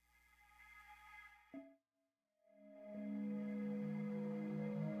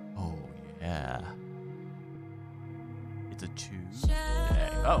It's a Tuesday.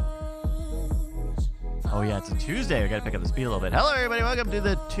 Oh yeah, it's a Tuesday. I gotta pick up the speed a little bit. Hello, everybody. Welcome to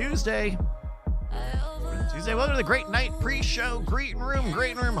the Tuesday. Welcome to the Great Night pre-show greeting room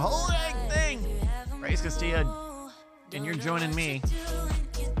whole egg thing. Bryce Castillo, and you're joining me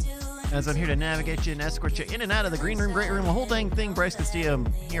as I'm here to navigate you and escort you in and out of the green room, great room, the whole dang thing. Bryce Castillo,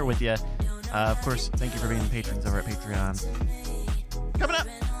 I'm here with you. Of course, thank you for being patrons over at Patreon. Coming up.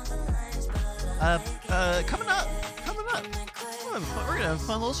 We're gonna have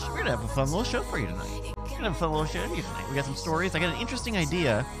a fun little show for you tonight. We got some stories. I got an interesting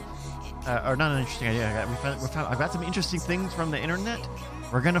idea, or not an interesting idea. I've got some interesting things from the internet.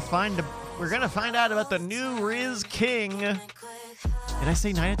 We're gonna find out about the new Riz King. Did I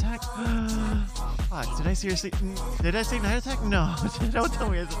say night attack? Fuck! Did I seriously? Did I say night attack? No! Don't tell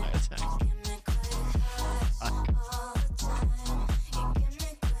me it's a night attack. Fuck.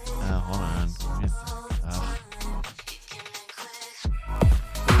 Oh, hold on.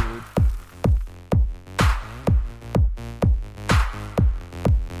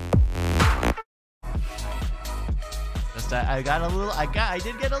 I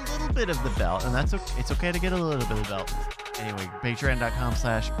did get a little bit of the belt, and that's okay. It's okay to get a little bit of the belt. Anyway,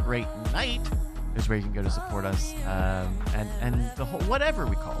 patreon.com/greatnight is where you can go to support us, and the whole whatever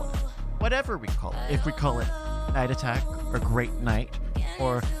we call it. If we call it Night Attack or Great Night,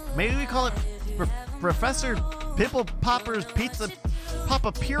 or maybe we call it Professor Pimple Popper's Pizza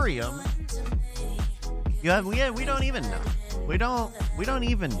Popapurium. We don't even know. We don't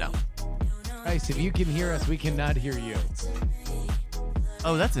even know. Bryce, if you can hear us, we cannot hear you.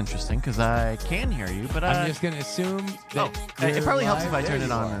 Oh, that's interesting, because I can hear you, but I'm just going to assume that it probably helps if I turn there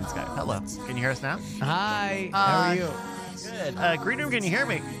it on in Skype. Hello. Can you hear us now? Hi. How are you? Good. Green room, can you hear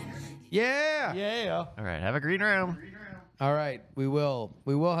me? Yeah. Yeah. All right, have a green room. All right, we will.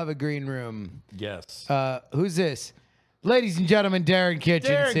 We will have a green room. Yes. Who's this? Ladies and gentlemen, Darren Kitchen's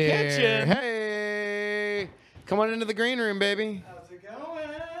Darren here. Kitchen. Hey. Come on into the green room, baby.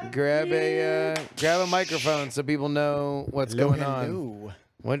 Grab a microphone so people know what's going on.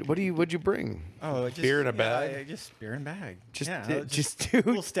 What'd you bring? Oh, just Beer in a bag? Just beer in a bag. Just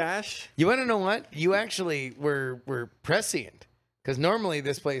little stash. You want to know what? You actually were prescient, because normally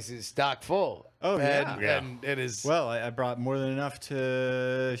this place is stock full. Oh, yeah. And it is. Well, I brought more than enough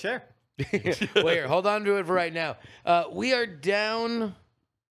to share. Well, here, hold on to it for right now. We are down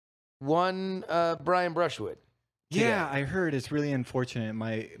one Brian Brushwood. Yeah, I heard it's really unfortunate.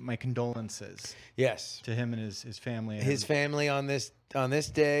 My condolences. Yes. To him and his family. His family on this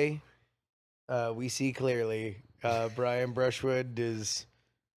day, we see clearly. Brian Brushwood is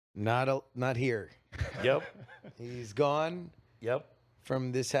not here. Yep. He's gone. Yep.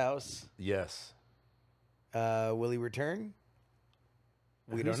 From this house. Yes. Will he return?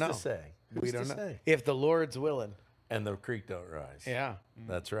 We don't know. Who's to say? We don't know. If the Lord's willing. And the creek don't rise. Yeah.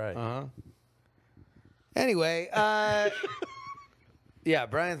 That's right. Uh-huh. Anyway, yeah,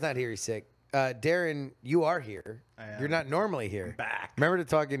 Brian's not here. He's sick. Darren, you are here. You're not normally here. I'm back. Remember to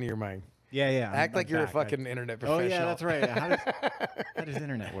talk into your mic. Yeah. Act like I'm you're back. a fucking internet professional. Oh, yeah, that's right. How does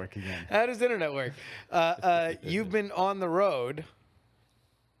internet work again? How does internet work? You've been on the road.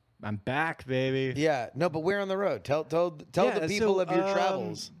 I'm back, baby. Yeah. No, but where on the road? Tell the people of your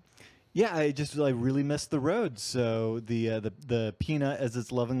travels. Yeah, I just really missed the road. So the Peanut, as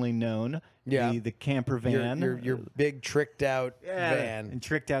it's lovingly known, the camper van, your big tricked out van, and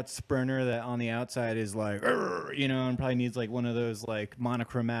tricked out spurner that on the outside is like, and probably needs like one of those like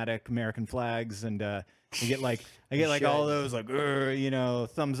monochromatic American flags, and I get like all those like,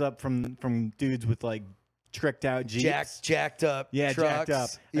 thumbs up from dudes with like tricked out Jeeps, jacked up, trucks. Jacked up,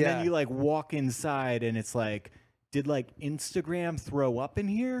 and then you like walk inside, and it's like, did like Instagram throw up in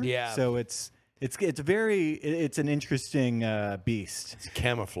here? Yeah. So it's an interesting beast. It's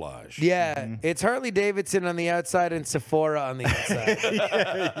camouflage. Yeah. It's Harley Davidson on the outside and Sephora on the inside.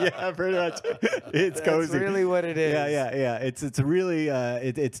 yeah, pretty much. It's cozy. That's really what it is. Yeah. It's really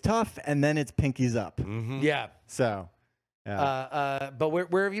it's tough, and then it's pinkies up. Mm-hmm. Yeah. So. But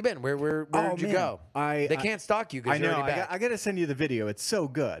where have you been? Where did you go? They can't stalk you because you're already back. I got to send you the video. It's so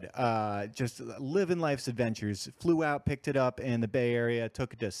good. Just living life's adventures. Flew out, picked it up in the Bay Area,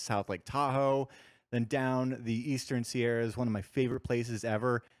 took it to South Lake Tahoe, then down the Eastern Sierras, one of my favorite places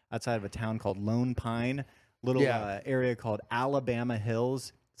ever, outside of a town called Lone Pine, little area called Alabama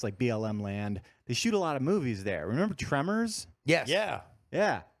Hills. It's like BLM land. They shoot a lot of movies there. Remember Tremors? Yes.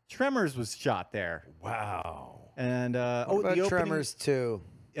 Yeah. Tremors was shot there. Wow. What And about the opening, Tremors 2?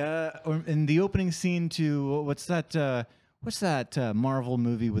 In the opening scene to what's that Marvel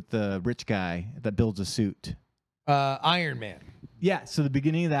movie with the rich guy that builds a suit? Iron Man. Yeah, so the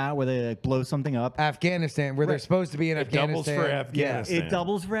beginning of that where they like blow something up. Afghanistan, where they're supposed to be in Doubles Afghanistan. for Yeah, Afghanistan. it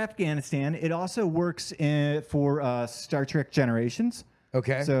doubles for Afghanistan. It also works for Star Trek Generations.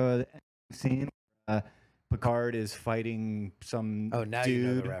 Okay. So the scene, Picard is fighting some Oh, now dude. you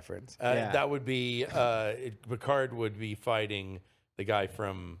know the reference. Yeah. That would be Picard would be fighting the guy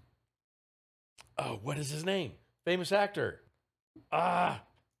from. Oh, what is his name? Famous actor.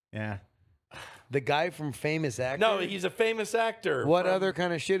 Yeah. The guy from Famous Actor? No, he's a famous actor. What from- other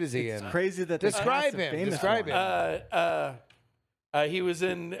kind of shit is he in? Crazy that they Describe cast a him. famous Describe one. him. He was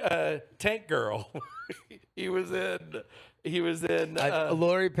in Tank Girl. he was in.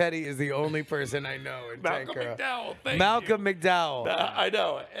 Lori Petty is the only person I know in Tank Malcolm Girl. McDowell. Thank Malcolm you. McDowell. I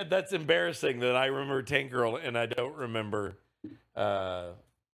know. And that's embarrassing that I remember Tank Girl and I don't remember the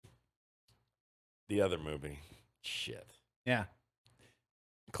other movie. Shit. Yeah.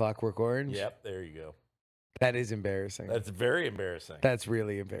 Clockwork Orange? Yep, there you go. That is embarrassing. That's very embarrassing. That's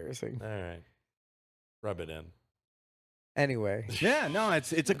really embarrassing. All right. Rub it in. Anyway. Yeah, no,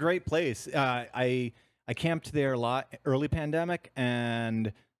 it's a great place. I camped there a lot early pandemic,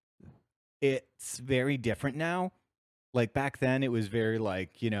 and it's very different now. Like back then, it was very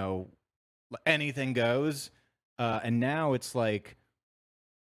like anything goes, and now it's like,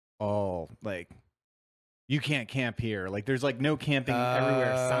 oh, like you can't camp here. Like there's like no camping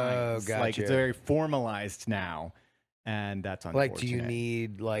everywhere signs. Like gotcha. it's very formalized now, and that's unfortunate. Like, do you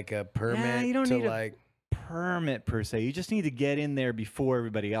need like a permit you don't to need a like permit per se. You just need to get in there before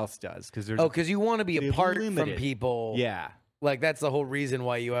everybody else does, because there's because you want to be they're apart from limited. people. Yeah, Like that's the whole reason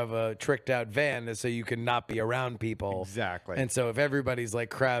why you have a tricked out van is so you can not be around people. exactly. And so if everybody's like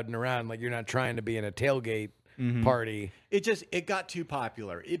crowding around, like you're not trying to be in a tailgate party it got too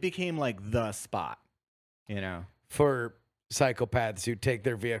popular. It became like the spot, for psychopaths who take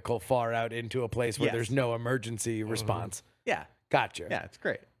their vehicle far out into a place where Yes. there's no emergency response. Yeah, Gotcha. yeah, it's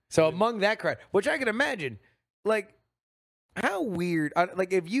great. So among that crowd, which I can imagine, like how weird,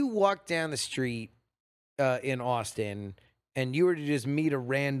 like if you walk down the street in Austin and you were to just meet a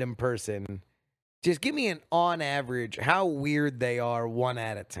random person, just give me an on average how weird they are 1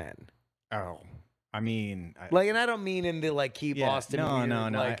 out of 10. Oh, I mean, Like, and I don't mean in the like keep Yeah, Austin no, weird,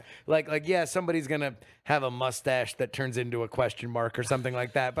 no. like yeah, somebody's gonna have a mustache that turns into a question mark or something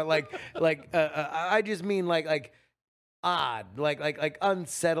like that. But I just mean like odd, like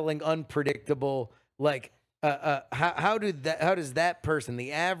unsettling, unpredictable. Like how does that person,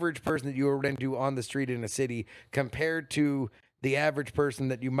 the average person that you run into on the street in a city, compared to the average person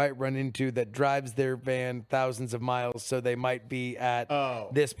that you might run into that drives their van thousands of miles so they might be at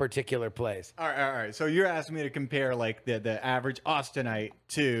this particular place? all right. So you're asking me to compare like the average Austinite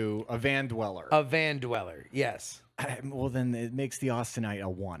to a van dweller. A van dweller, yes. Well, then it makes the Austinite a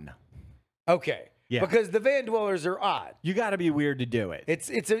 1. Okay. Yeah. Because the van dwellers are odd. You got to be weird to do it. It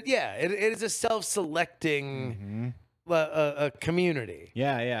is a self-selecting a community.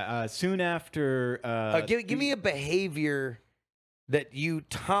 Yeah. Soon after, Give me a behavior that you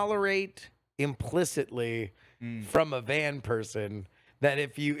tolerate implicitly from a van person that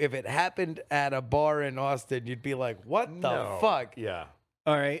if it happened at a bar in Austin, you'd be like, what the fuck? Yeah.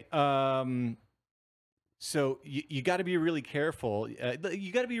 All right. So you got to be really careful.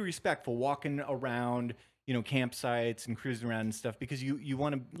 You got to be respectful walking around, campsites and cruising around and stuff, because you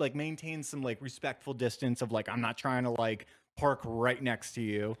want to like maintain some like respectful distance of like, I'm not trying to like park right next to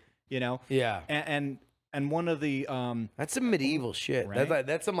you, Yeah. And one of the That's some medieval shit. Right?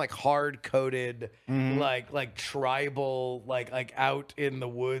 That's some like hard coded, like tribal, like out in the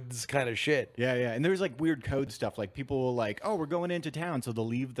woods kind of shit. yeah. And there's like weird code stuff. Like people will like, oh, we're going into town, so they'll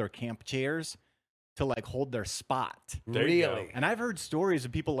leave their camp chairs to like hold their spot. There you go. Really? And I've heard stories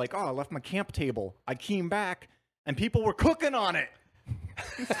of people like, oh, I left my camp table. I came back and people were cooking on it.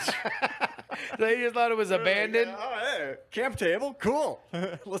 They just thought it was abandoned. Oh, hey, camp table, cool.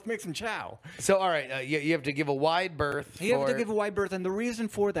 Let's make some chow. So, all right, you have to give a wide berth. You have to give a wide berth, and the reason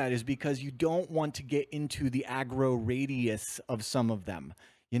for that is because you don't want to get into the aggro radius of some of them.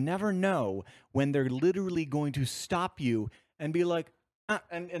 You never know when they're literally going to stop you and be like,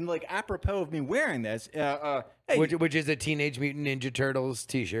 and like apropos of me wearing this, hey, which is a Teenage Mutant Ninja Turtles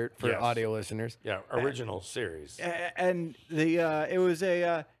T-shirt for Yes. audio listeners. Yeah. Original series. and it was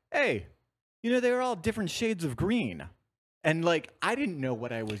a hey, they were all different shades of green, and like I didn't know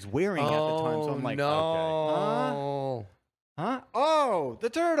what I was wearing at the time, so I'm like, no. Huh? Oh, the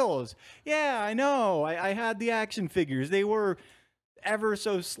turtles. Yeah, I know. I had the action figures. They were ever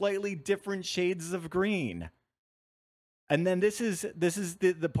so slightly different shades of green. And then this is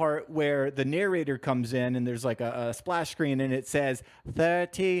the part where the narrator comes in and there's like a splash screen and it says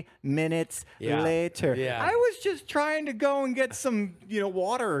 30 minutes later. Yeah. I was just trying to go and get some,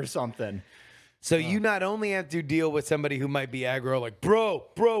 water or something. So you not only have to deal with somebody who might be aggro, like, bro,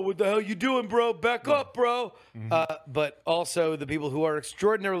 what the hell you doing, bro? Back up, bro. But also the people who are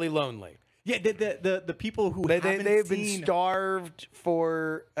extraordinarily lonely. Yeah, the people who They've haven't been seen... starved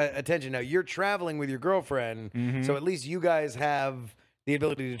for attention. Now, you're traveling with your girlfriend, so at least you guys have the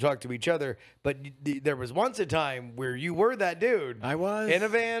ability to talk to each other. But there was once a time where you were that dude. I was. In a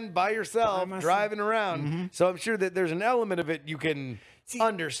van by yourself, driving around. So I'm sure that there's an element of it you can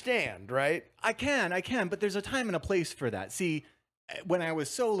understand, right? I can, but there's a time and a place for that. See, when I was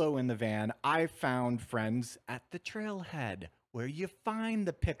solo in the van, I found friends at the trailhead, where you find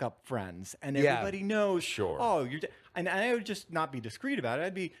the pickup friends, and everybody knows. Sure. Oh, and I would just not be discreet about it.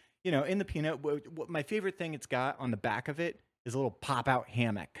 I'd be, in the peanut. My favorite thing it's got on the back of it is a little pop-out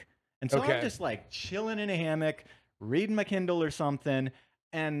hammock, and so I'm just like chilling in a hammock, reading my Kindle or something,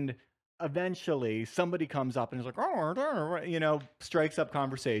 and eventually somebody comes up and is like, strikes up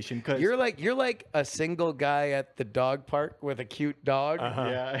conversation. Because you're like a single guy at the dog park with a cute dog.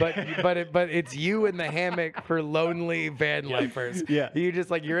 Yeah. But it's you in the hammock for lonely van lifers. Yeah. You just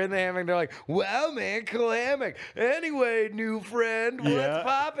like, you're in the hammock and they're like, wow, man, cool hammock. Anyway, new friend, what's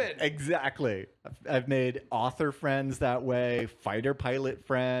poppin'? Exactly. I've made author friends that way, fighter pilot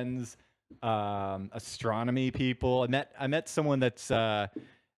friends, astronomy people. I met someone that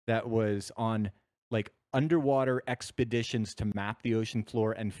was on like underwater expeditions to map the ocean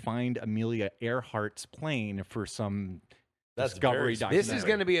floor and find Amelia Earhart's plane for some discovery documentary. This is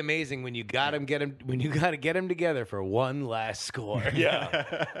going to be amazing when you got to get them together for one last score.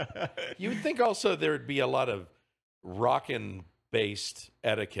 Yeah. You would think also there would be a lot of rockin' based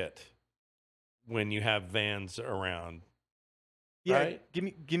etiquette when you have vans around. Yeah, right? give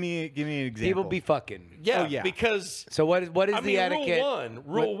me an example. People be fucking. Yeah, Oh, yeah. because So what is the etiquette?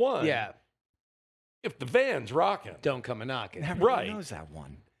 Rule one. Yeah, If the van's rocking, don't come a knocking. Everybody right. knows that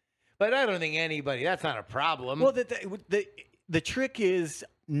one. But I don't think anybody. That's not a problem. Well, the trick is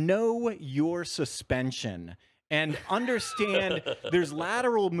know your suspension and understand there's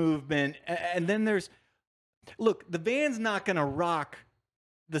lateral movement, and then look, the van's not going to rock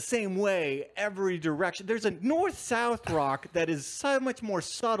the same way every direction. There's a north-south rock that is so much more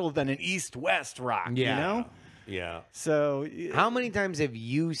subtle than an east-west rock, Yeah. Yeah. So how many times have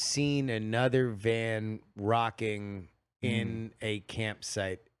you seen another van rocking in a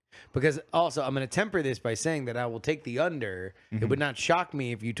campsite? Because also, I'm going to temper this by saying that I will take the under. It would not shock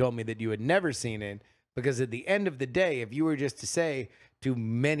me if you told me that you had never seen it, because at the end of the day, if you were just to say to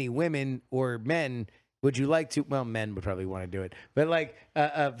many women or men, would you like to? Well, men would probably want to do it, but like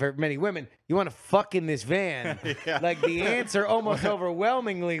for many women, you want to fuck in this van. Yeah. Like the answer almost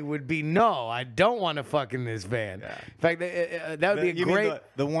overwhelmingly would be no. I don't want to fuck in this van. Yeah. In fact, that would be a you great. mean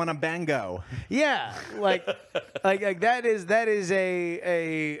the one on Bango. Yeah, like that is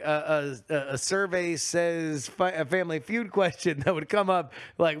a survey says a Family Feud question that would come up.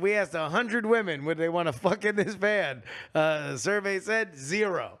 Like, we asked 100 women would they want to fuck in this van. Survey said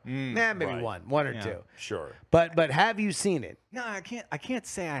 0. Maybe right. one or Yeah. two. Sure. But have you seen it? No, I can't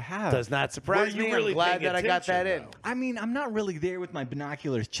say I have. Does not surprise Were you me. really I'm glad paying that I got that in. attention, I mean, I'm not really there with my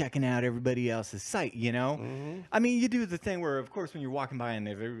binoculars checking out everybody else's site, I mean, you do the thing where, of course, when you're walking by and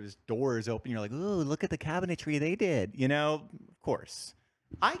there's doors open, you're like, oh, look at the cabinetry they did, of course.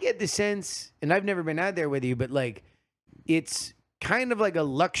 I get the sense, and I've never been out there with you, but like, it's kind of like a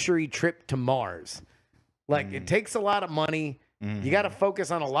luxury trip to Mars. Like, it takes a lot of money. You got to focus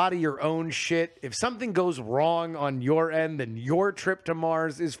on a lot of your own shit. If something goes wrong on your end, then your trip to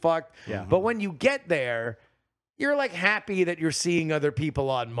Mars is fucked. Yeah. But when you get there, you're like happy that you're seeing other people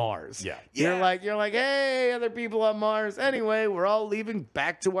on Mars. Yeah. You're like, hey, other people on Mars. Anyway, we're all leaving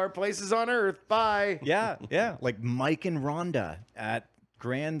back to our places on Earth. Bye. Yeah. Like Mike and Rhonda at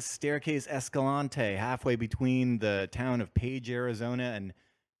Grand Staircase Escalante, halfway between the town of Page, Arizona, and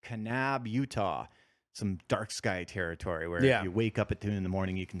Kanab, Utah. Some dark sky territory where if you wake up at 2 in the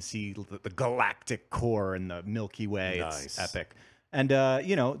morning, you can see the galactic core and the Milky Way. Nice. It's epic. And,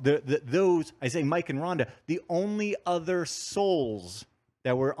 those, I say Mike and Rhonda, the only other souls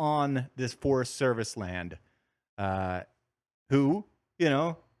that were on this Forest Service land who,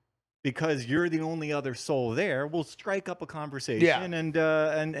 because you're the only other soul there, will strike up a conversation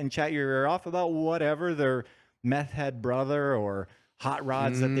and chat your ear off about whatever, their meth head brother or hot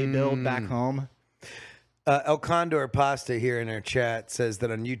rods that they build back home. El Condor Pasta here in our chat says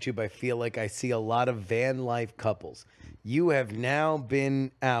that on YouTube, I feel like I see a lot of van life couples. You have now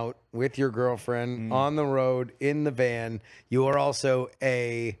been out with your girlfriend on the road in the van. You are also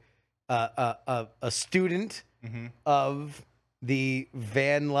a student of the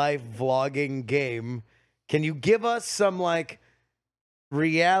van life vlogging game. Can you give us some like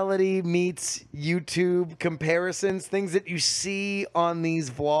reality meets YouTube comparisons, things that you see on these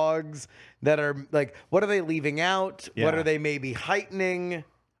vlogs that are like, what are they leaving out? Yeah. What are they maybe heightening?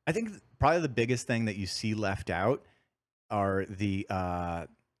 I think probably the biggest thing that you see left out are the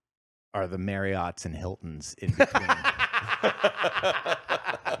Marriotts and Hiltons in between.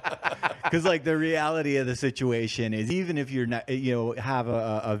 Because like the reality of the situation is, even if you're not, have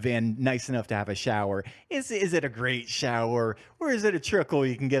a van nice enough to have a shower, is it a great shower, or is it a trickle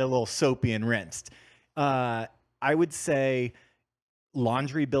you can get a little soapy and rinsed? I would say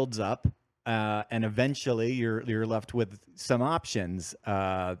laundry builds up, and eventually you're left with some options.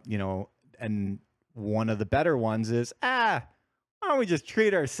 And one of the better ones is why don't we just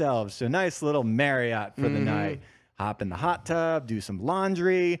treat ourselves to a nice little Marriott for the night? Hop in the hot tub, do some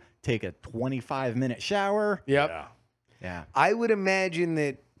laundry, take a 25-minute shower. Yep. Yeah. I would imagine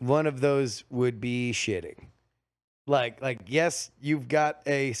that one of those would be shitting. Like yes, you've got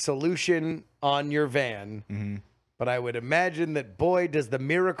a solution on your van, but I would imagine that, boy, does the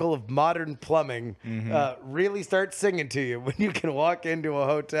miracle of modern plumbing really start singing to you when you can walk into a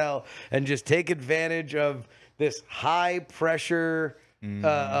hotel and just take advantage of this high pressure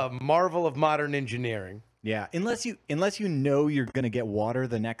marvel of modern engineering. Yeah, unless you know you're going to get water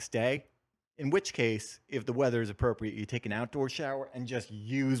the next day, in which case, if the weather is appropriate, you take an outdoor shower and just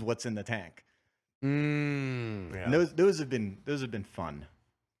use what's in the tank. Yeah. And those have been fun.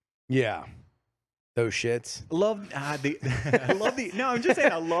 Yeah. Those shits. I love no, I'm just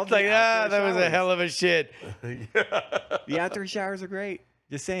saying I love It's like, that was a showers. hell of a shit. The outdoor showers are great.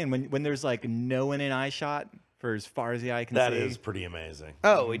 Just saying, when there's like no in and eye shot for as far as the eye can That see. is pretty amazing.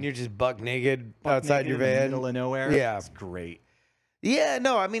 Oh, and you're just buck naked Buck outside naked your in the van. middle of nowhere. Yeah. It's great. Yeah,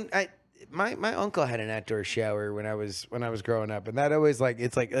 no, I mean, my uncle had an outdoor shower when I was growing up, and that always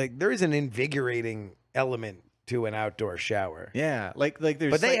it's like there is an invigorating element to an outdoor shower. Yeah, like there's.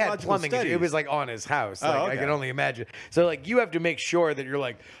 But they had psychological plumbing. studies. It was like on his house. Like, okay. I can only imagine. So like you have to make sure that you're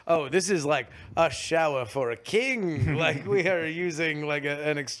like, oh, this is like a shower for a king. Like we are using like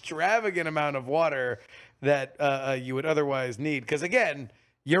an extravagant amount of water that you would otherwise need. Because again,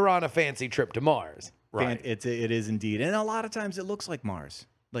 you're on a fancy trip to Mars. Right. It is indeed, and a lot of times it looks like Mars.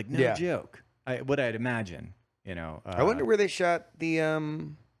 Like no Yeah. joke. What I'd imagine. I wonder where they shot the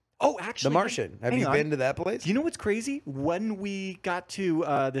Oh, actually, The Martian. Have hang you on. been to that place? Do you know what's crazy? When we got to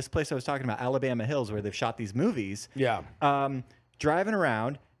this place I was talking about, Alabama Hills, where they've shot these movies, Yeah. driving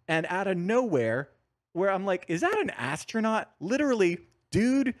around, and out of nowhere, where I'm like, is that an astronaut? Literally,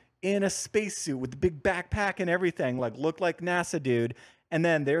 dude in a spacesuit with the big backpack and everything, like looked like NASA dude. And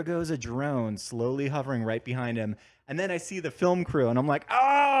then there goes a drone slowly hovering right behind him. And then I see the film crew, and I'm like,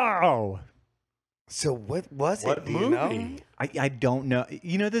 oh. So what was What it? Do you know? movie? I don't know.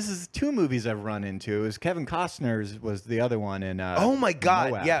 This is two movies I've run into. It was Kevin Costner's was the other one. And Oh my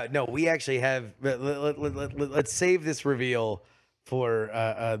God! Moab. Yeah, no, we actually have. Let's save this reveal for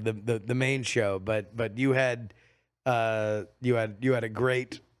the main show. But you had a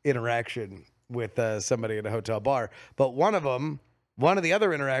great interaction with somebody at a hotel bar. But one of the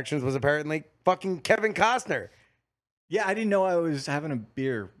other interactions was apparently fucking Kevin Costner. Yeah, I didn't know I was having a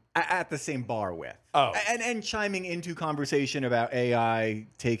beer at the same bar with. Oh. And chiming into conversation about AI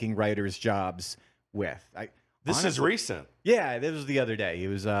taking writers' jobs with. This is honestly- recent. Yeah, this was the other day. He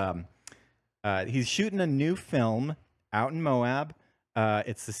was he's shooting a new film out in Moab.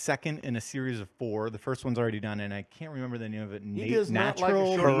 It's the second in a series of 4. The first one's already done, and I can't remember the name of it. He does not like a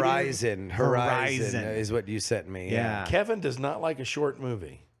Natural short- Horizon Horizon. is what you sent me. Yeah. Kevin does not like a short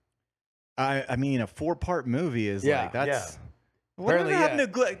movie. I mean, a 4-part movie is Yeah, like that's. yeah. Apparently,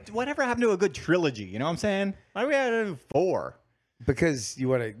 Whatever happened to a good trilogy? You know what I'm saying? Why do we have to do 4? Because you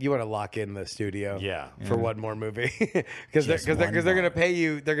want to lock in the studio. Yeah. For one more movie, because Just they're one gonna more.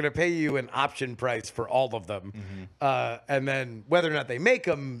 pay you an option price for all of them, and then whether or not they make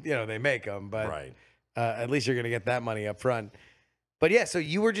them, they make them. But Right. at least you're gonna get that money up front. But yeah, so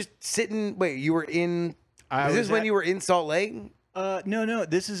you were just sitting. Wait, you were in. Is this when you were in Salt Lake? No.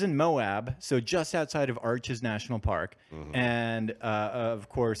 This is in Moab, so just outside of Arches National Park, Mm-hmm. and of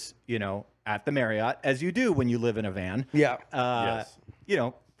course, at the Marriott, as you do when you live in a van. Yeah. Yes.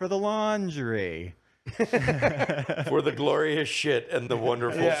 For the laundry. for the glorious shit and the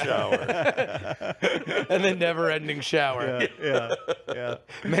wonderful shower. And the never-ending shower. Yeah.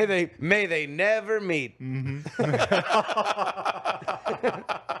 May they never meet.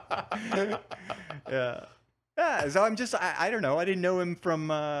 Yeah. Yeah. So I'm just, I don't know. I didn't know him from.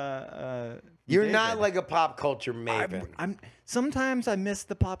 You're David. not like a pop culture maven. I'm sometimes I miss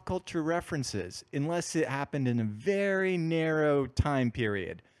the pop culture references unless it happened in a very narrow time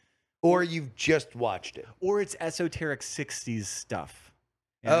period, Or you've just watched it. or it's esoteric '60s stuff.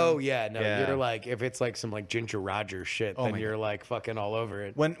 you Oh know? yeah, no, Yeah. you're like if it's like some like Ginger Rogers shit, Oh then my you're like fucking all over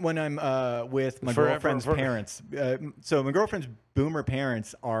it. When I'm with my Forever, girlfriend's forever. parents, so my girlfriend's boomer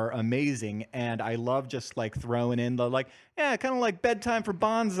parents are amazing, and I love just like throwing in the like, yeah, kind of like bedtime for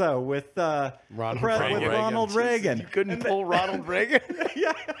Bonzo with Ronald Reagan. Ronald Reagan. You couldn't pull Ronald Reagan.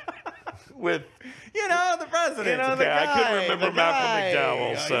 Yeah, With you know the president. You know, the I couldn't guy, remember the Malcolm guy,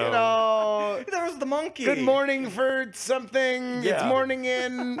 McDowell, so- you know, there was the monkey. good morning for something. It's Yeah. morning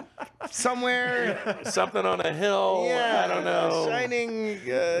in somewhere. something on a hill. Yeah, I don't know. Shining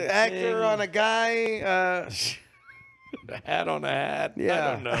actor on a guy. Hat on a hat. Yeah.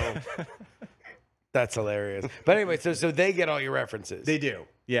 I don't know. That's hilarious. But anyway, so they get all your references. They do.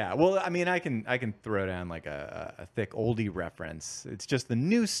 Yeah. Well, I mean, I can throw down like a thick oldie reference. It's just the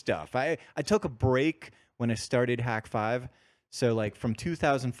new stuff. I took a break when I started Hack 5. So like from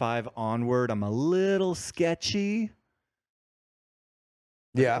 2005 onward, I'm a little sketchy.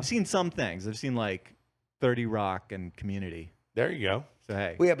 Yeah. I've seen some things. I've seen like 30 Rock and Community. There you go. So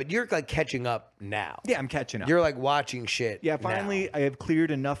hey. Well, yeah, but you're like catching up now. Yeah, I'm catching up. You're like watching shit. Yeah, now. finally, I have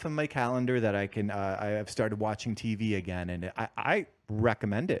cleared enough in my calendar that I can. I have started watching TV again, and I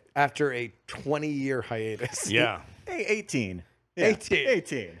recommend it. After a 20-year hiatus. Yeah. Hey, 18. Yeah, 18.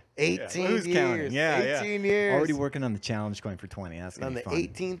 18. 18 Who's years. counting? Yeah, 18 years. Already working on the challenge, going for 20. That's On gonna the be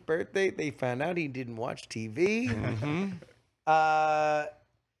fun. 18th birthday, they found out he didn't watch TV. Mm-hmm.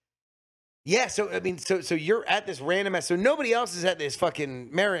 Yeah, so I mean, so you're at this random ass. So nobody else is at this fucking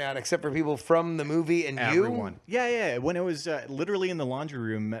Marriott except for people from the movie and Everyone. Yeah. When it was literally in the laundry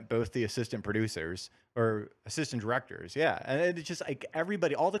room, met both the assistant producers or assistant directors. Yeah, and it's just like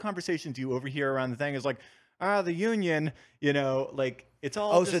everybody, all the conversations you overhear around the thing is like, the union. You know, like it's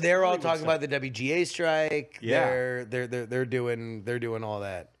all. Oh, so just they're all Hollywood talking stuff. about the WGA strike. Yeah. They're doing all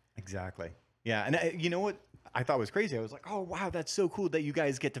that. Exactly. Yeah, and you know what I thought was crazy? I was like, oh wow, that's so cool that you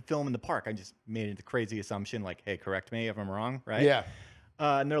guys get to film in the park. I just made the crazy assumption, like, hey, correct me if I'm wrong, right? Yeah.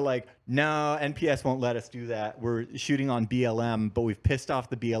 And they're like, no, NPS won't let us do that. We're shooting on BLM, but we've pissed off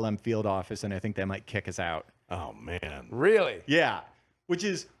the BLM field office, and I think they might kick us out. Oh man. Really? Yeah, which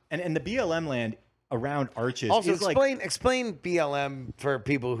is and the BLM land around Arches Also, is like explain BLM for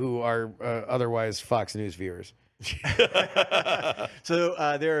people who are otherwise Fox News viewers.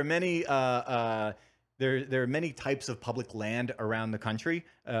 so there are many there are many types of public land around the country,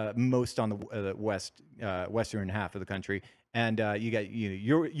 most on the western half of the country, and you got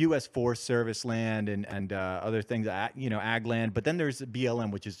your U.S. Forest Service land and other things, ag land. But then there's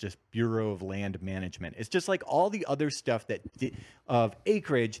BLM, which is just Bureau of Land Management. It's just like all the other stuff of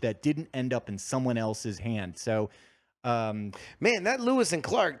acreage that didn't end up in someone else's hand. So. Man, that Lewis and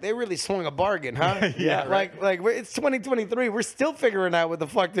Clark, they really swung a bargain, huh? Yeah, like it's 2023. We're still figuring out what the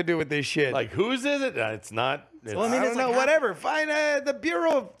fuck to do with this shit. Like, whose is it? It's not. It's, Well, I I mean, don't it's know. like Whatever. Find the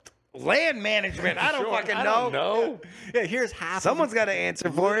Bureau of Land Management. I don't Sure, fucking I know. don't know. Yeah, here's half. Someone's got to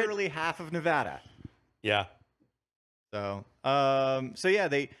answer for it. literally half of Nevada. Yeah. So, so yeah,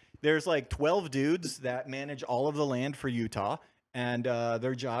 there's like 12 dudes that manage all of the land for Utah, and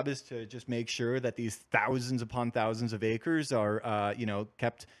their job is to just make sure that these thousands upon thousands of acres are,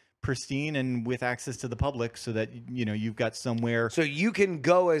 kept pristine and with access to the public, so that you've got somewhere. So you can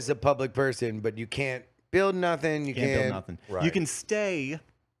go as a public person, but you can't build nothing. You Can't build nothing. Right. You can stay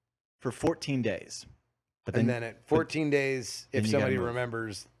for 14 days, but And then at 14 days, then if you gotta somebody move.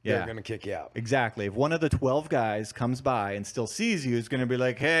 remembers, Yeah. they're going to kick you out. exactly, if one of the 12 guys comes by and still sees you, is going to be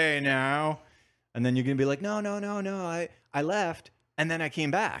like, "Hey, now," and then you're going to be like, "No, I left, and then I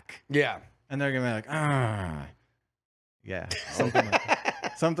came back." Yeah. And they're gonna be like, yeah,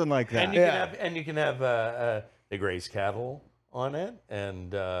 something like that. And you can have they graze cattle on it,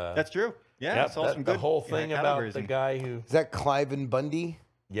 and That's true. Yeah, yeah, I saw some the good whole thing cattle about grazing. the guy who Is that Cliven Bundy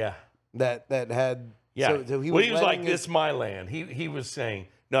yeah that had? yeah So he well, was, he was like, letting this is my land. He was saying,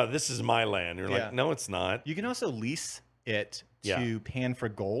 no, this is my land. You're Yeah. like, no, it's not. You can also lease it Yeah. to pan for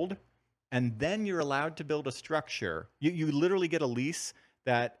gold, and then you're allowed to build a structure. You literally get a lease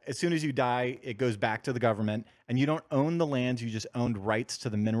that as soon as you die, it goes back to the government, and you don't own the lands. You just owned rights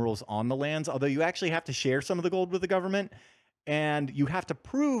to the minerals on the lands. Although you actually have to share some of the gold with the government. And you have to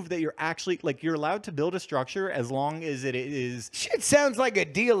prove that you're actually like you're allowed to build a structure as long as it is Shit sounds like a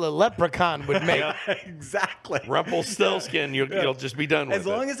deal a leprechaun would make. exactly Rumpelstiltskin, you'll just be done with as it.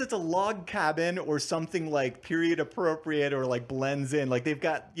 long as it's a log cabin or something like period appropriate or like blends in. Like they've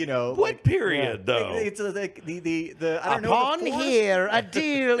got What like, period, though? It's like the I don't know. Upon the forest- here, a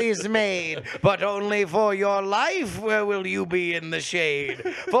deal is made, but only for your life where will you be in the shade.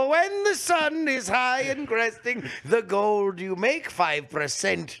 For when the sun is high and cresting, the gold you make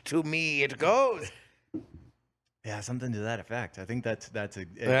 5% to me it goes. Yeah, something to that effect. I think that's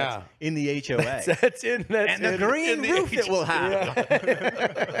Yeah. in the HOA. That's in that. and the green roof it will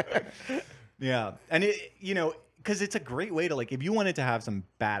have. Yeah, and because it's a great way to like if you wanted to have some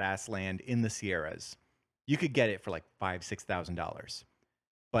badass land in the Sierras, you could get it for like $5,000-$6,000,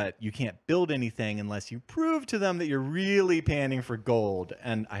 but you can't build anything unless you prove to them that you're really panning for gold.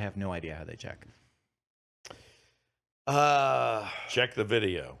 And I have no idea how they check. Check the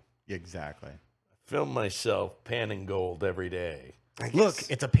video. Exactly. Film myself panning gold every day. Look,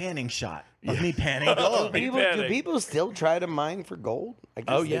 it's a panning shot of me panning gold. Do people still try to mine for gold? I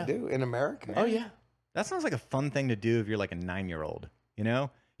guess yeah. they do in America. Oh, yeah. That sounds like a fun thing to do if you're like a 9-year-old. You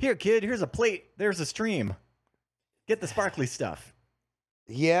know, here, kid, here's a plate. There's a stream. Get the sparkly stuff.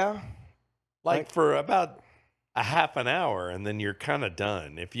 Yeah. Like for about a half an hour, and then you're kind of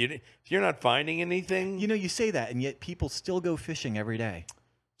done. If you're not finding anything, You know, you say that, and yet people still go fishing every day.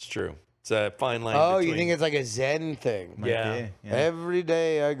 it's true. It's a fine line. Oh, you between- think it's like a Zen thing? Might Yeah. be, Every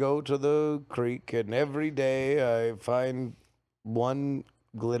day I go to the creek, and every day I find one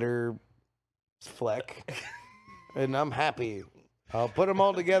glitter fleck, and I'm happy. I'll put them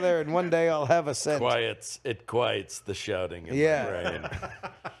all together, and one day I'll have a scent. It quiets the shouting in Yeah. the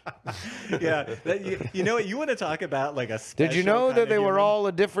brain. Yeah, you know what? You want to talk about like a Did you special know kind that of they were human? all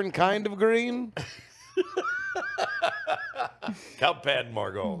a different kind of green? Cowpad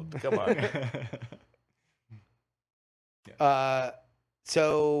Margold. Come on.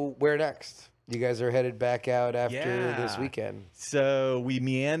 So where next? You guys are headed back out after this Yeah. weekend. So we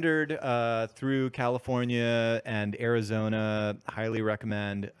meandered through California and Arizona. Highly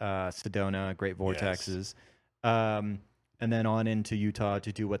recommend Sedona, great vortexes. And then on into Utah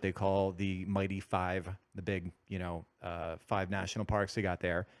to do what they call the Mighty Five, the big, 5 national parks they got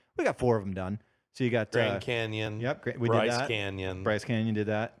there. We got 4 of them done. So you got Grand Canyon. Yep, we did Bryce that. Canyon. Bryce Canyon did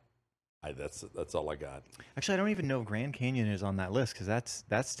that. That's all I got. Actually, I don't even know if Grand Canyon is on that list because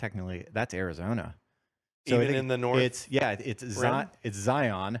that's technically Arizona. I Even think in the north. it's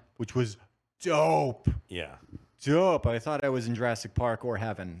Zion, which was dope. Yeah. Dope. I thought I was in Jurassic Park or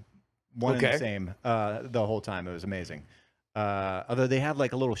heaven. One and Okay. the same the whole time. It was amazing. Although they have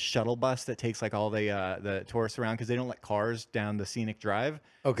like a little shuttle bus that takes like all the tourists around because they don't let cars down the scenic drive.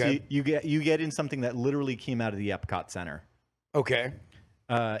 Okay. So you get in something that literally came out of the Epcot Center. Okay.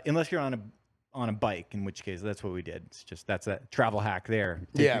 Unless you're on a bike, in which case that's what we did. It's just that's a travel hack there.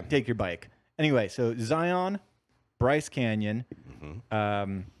 Take your bike. Anyway, so Zion, Bryce Canyon.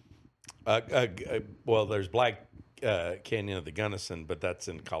 Well, there's Black Canyon of the Gunnison, but that's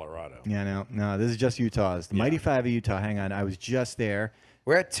in Colorado. Yeah, no, this is just Utah's. The Mighty Five of Utah. Hang on, I was just there.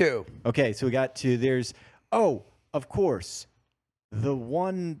 We're at 2. Okay, so we got to there's of course, the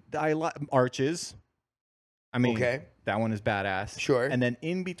one Arches. I mean, Okay. that one is badass. Sure. And then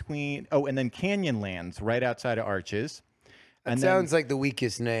in between, and then Canyonlands right outside of Arches. That sounds like the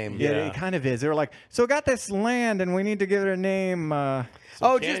weakest name. Yeah, Yeah. it kind of is. They were like, so we got this land and we need to give it a name. Oh,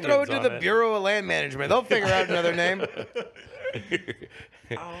 just throw it canyons to on the it. Bureau of Land Management. They'll figure out another name.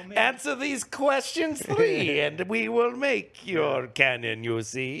 Answer these questions 3, and we will make your canyon, you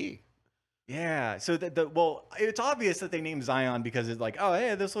see. Yeah. So it's obvious that they named Zion because it's like, oh,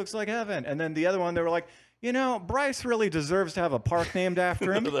 hey, this looks like heaven. And then the other one, they were like, Bryce really deserves to have a park named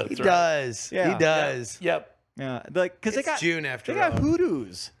after him. That's He right. does. Yeah. He does. Yep. Yeah, like because they It's got June after they got all.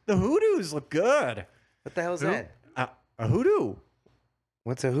 hoodoos. The hoodoos look good. What the hell's that? A hoodoo.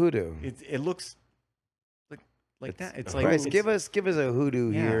 What's a hoodoo? It looks like that. It's like Bryce, it's- give us a hoodoo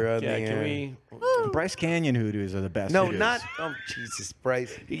Yeah. here on Yeah, the can air. we? Bryce Canyon hoodoos are the best. No, hoodoos. not. Oh, Jesus,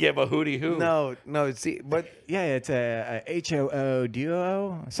 Bryce. You give a hootie hoo. No. See, but Yeah, it's a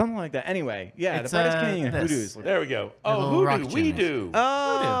HOO something like that. Anyway, yeah, It's, the Bryce Canyon this. hoodoos. Look, There we go. The Oh, little rock hoodoo, we chimneys. do.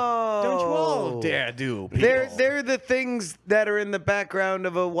 oh, don't you all dare do? People. They're the things that are in the background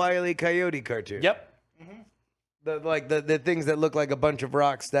of a Wile E. Coyote cartoon. Yep. The things that look like a bunch of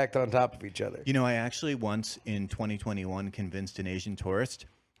rocks stacked on top of each other. You know, I actually once in 2021 convinced an Asian tourist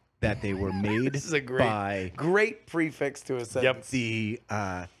that they were made This is a great, by great prefix to a sentence. the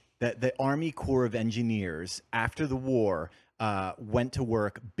Army Corps of Engineers after the war went to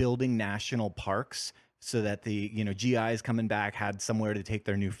work building national parks so that the GIs coming back had somewhere to take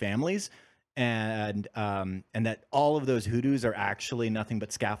their new families, and that all of those hoodoos are actually nothing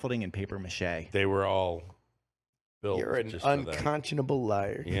but scaffolding and paper mache. They were all built. You're an just for that. unconscionable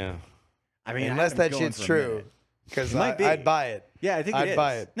liar. Yeah. I mean, Unless I had that them going shit's for a true, minute. because It might be. I'd buy it. Yeah, I think I'd it is.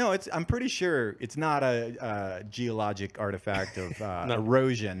 buy it. No, I'm pretty sure it's not a geologic artifact of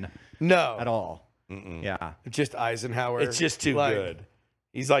erosion No, at all. Mm-mm. Yeah. It's just Eisenhower. It's just too like, good.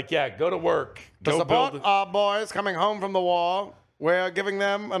 He's like, yeah, go to work. To Go support build. our boys coming home from the war, we're giving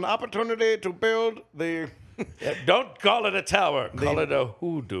them an opportunity to build the Don't call it a tower. Call it a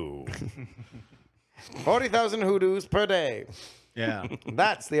hoodoo. 40,000 hoodoos per day. Yeah.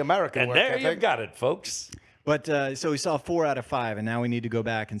 That's the American And work there ethic. you got it, folks. But so we saw 4 out of 5, and now we need to go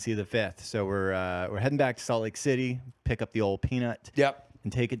back and see the 5th. So we're heading back to Salt Lake City, pick up the old peanut, Yep.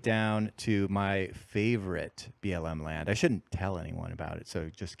 and take it down to my favorite BLM land. I shouldn't tell anyone about it, so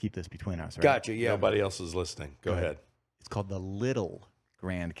just keep this between us. Right? Gotcha. Yeah. Nobody else is listening. Go ahead. It's called the Little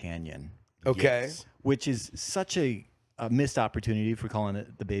Grand Canyon, Okay. Yes. which is such a missed opportunity for calling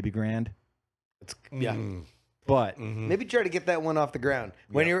it the Baby Grand. Yeah. Mm. But Maybe try to get that one off the ground.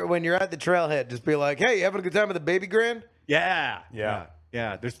 When you're at the trailhead, just be like, "Hey, you having a good time at the Baby Grand?" yeah, Yeah.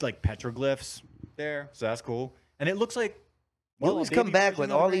 there's like petroglyphs there, so that's cool. And it looks like You always a come baby back version with of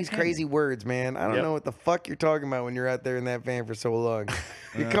the all Grand these Canyon. crazy words, man. I don't Yep. know what the fuck you're talking about when you're out there in that van for so long.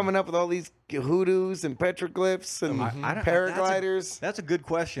 You're coming up with all these hoodoos and petroglyphs and I don't- paragliders. That's a good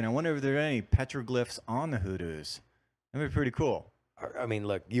question. I wonder if there are any petroglyphs on the hoodoos. That'd be pretty cool. I mean,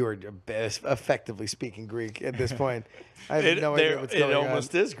 look, you are effectively speaking Greek at this point. I have no idea what's going it on.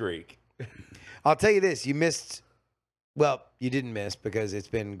 almost is Greek. I'll tell you this: you missed. Well, you didn't miss because it's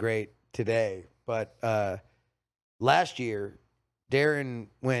been great today. But last year, Darren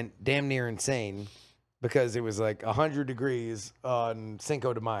went damn near insane because it was like 100 degrees on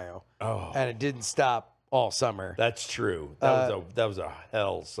Cinco de Mayo, Oh, and it didn't stop all summer. that's true. That was a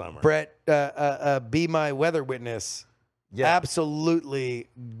hell summer. Brett, be my weather witness. Yeah. Absolutely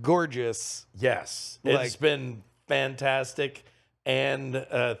gorgeous. Yes, Like- it's been fantastic, and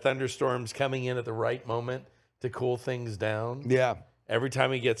thunderstorms coming in at the right moment to cool things down. Yeah. Every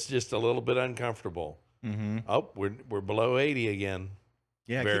time he gets just a little bit uncomfortable, Mm-hmm. oh, we're below 80 again.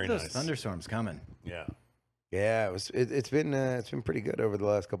 Yeah, Very keep those nice. thunderstorms coming. Yeah, Yeah, it's been pretty good over the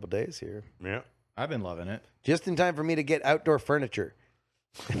last couple days here. yeah. I've been loving it. Just in time for me to get outdoor furniture.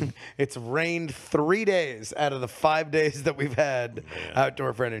 It's rained 3 days out of the 5 days that we've had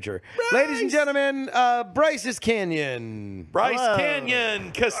outdoor furniture. Ladies and gentlemen, Bryce's Canyon. Bryce Hello.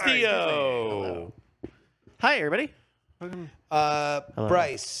 Canyon Castillo. Hi, everybody.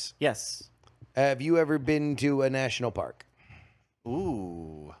 Bryce, Yes. have you ever been to a national park?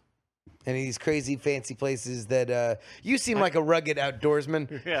 Ooh. Any of these crazy fancy places that you seem like a rugged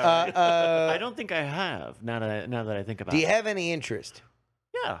outdoorsman. Yeah. I don't think I have. Now that I think about Do you it. have any interest?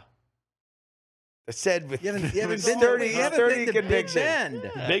 Yeah. I said with You haven't been sturdy, you haven't sturdy been to Big conviction.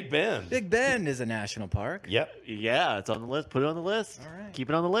 Bend. Big Ben. Big Bend is a national park. Yep. Yeah, it's on the list. Put it on the list. All right. Keep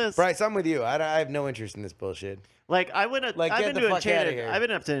it on the list. Bryce, I'm with you. I have no interest in this bullshit. Like I went. Like, I've get been the to fuck outta Enchanted. here. I've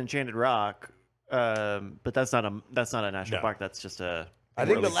been up to Enchanted Rock, but that's not a national No. park. That's just a. I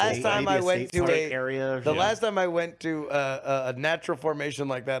think the Really last state- time maybe I a went state to park a area. the last time I went to a natural formation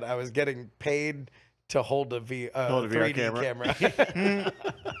like that, I was getting paid to hold a Hold a VR 3D camera.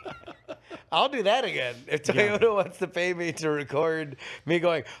 I'll do that again if Toyota wants to pay me to record me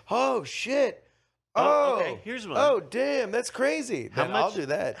going, "Oh shit! Oh, Oh, okay, here's one. Oh, damn, that's crazy." Then I'll do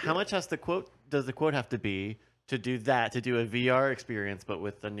that. How much does the quote have to be to do that? To do a VR experience, but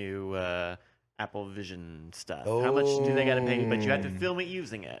with the new Apple Vision stuff. How much do they got to pay you? But you have to film it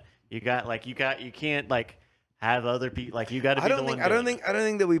using it. You can't like have other people like you got to be the one. I don't think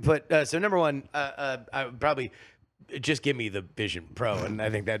that we put. So number one, I would probably just give me the Vision Pro, and I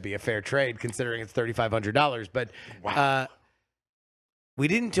think that'd be a fair trade considering it's $3,500. But we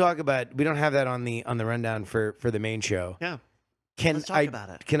didn't talk about. We don't have that on the rundown for the main show. Yeah. Can Let's talk about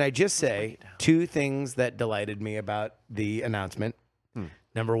it. Can I just say break it down. 2 things that delighted me about the announcement?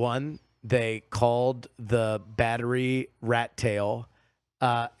 Number one, they called the battery rat tail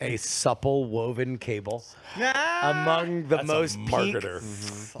a supple woven cable. Among the That's most a peak,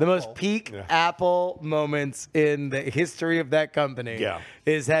 marketer. the most peak Apple moments in the history of that company Yeah.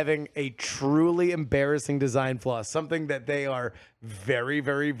 is having a truly embarrassing design flaw, something that they are very,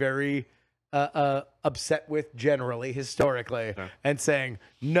 very, very upset with generally, historically, and saying,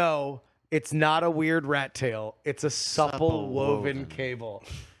 no, it's not a weird rat tail. It's a supple woven cable.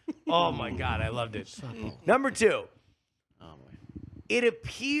 Oh, my God. I loved it. Number 2. Oh, boy. It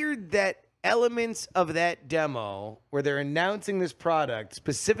appeared that elements of that demo where they're announcing this product,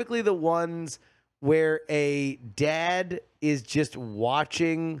 specifically the ones where a dad is just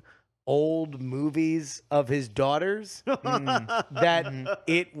watching old movies of his daughters that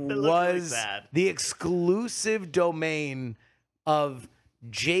it really was sad. the exclusive domain of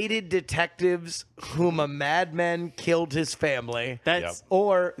jaded detectives whom a madman killed his family. That's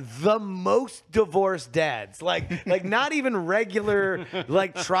Or the most divorced dads, like not even regular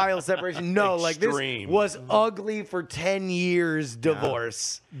like trial separation. No, like this Extreme. was ugly for 10 years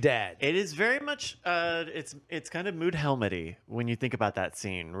divorce dad. It is very much it's kind of mood helmety when you think about that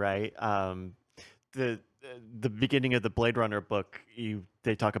scene, right? The beginning of the Blade Runner book,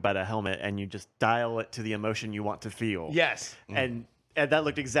 they talk about a helmet and you just dial it to the emotion you want to feel. Yes. And that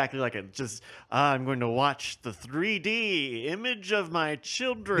looked exactly like it. Just I'm going to watch the 3D image of my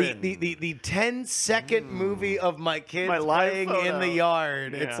children. The 10-second movie of my kids My live playing in the photo.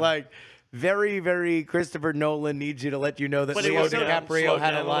 yard. It's Yeah. like very, very Christopher Nolan needs you to let you know that But it Leo was so- DiCaprio slow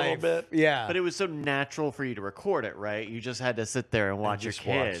had a down a little life. bit. Yeah. But it was so natural for you to record it, right? You just had to sit there and watch your just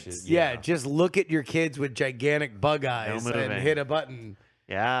watch kids. it. yeah, just look at your kids with gigantic bug eyes and moving. hit a button.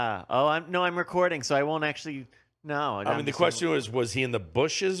 Yeah. Oh, I'm recording, so I won't actually. No. I mean, the question was he in the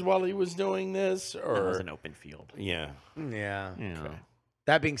bushes while he was doing this, It or was an open field. yeah? Yeah. You know.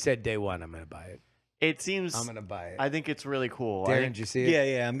 That being said, day one, I'm going to buy it. It seems. I'm going to buy it. I think it's really cool. I Darren, think- did you see it?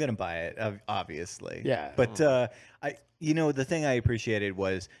 Yeah, I'm gonna buy it, obviously. Yeah. But the thing I appreciated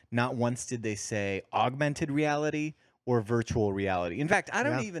was not once did they say augmented reality or virtual reality. In fact, I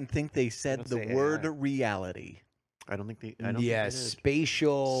don't Yeah. even think they said Don't the say word AI. reality. I don't think they. I don't Yeah, think they did.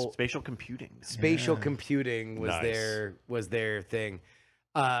 spatial Spatial computing. spatial Yeah. computing was Nice. their thing.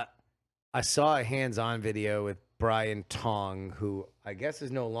 I saw a hands-on video with Brian Tong, who I guess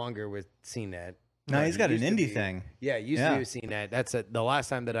is no longer with CNET. No, he's He got an used to indie be- thing. Yeah, he used to Yeah. be with CNET. That's the last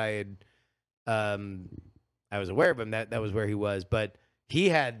time that I was aware of him. That was where he was. But he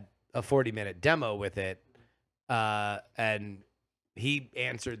had a 40-minute demo with it, and he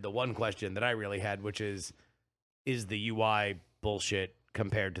answered the one question that I really had, which is the UI bullshit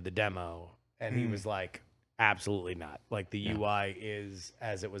compared to the demo? And he was like, absolutely not. Like the UI is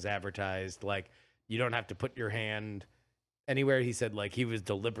as it was advertised. Like you don't have to put your hand anywhere. He said like he was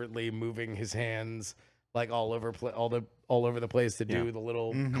deliberately moving his hands like all over the place to do the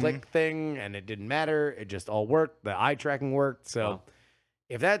little click thing, and it didn't matter. It just all worked. The eye tracking worked. So Wow.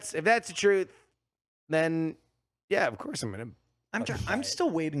 if that's the truth, then yeah, of course I'm gonna. I'm still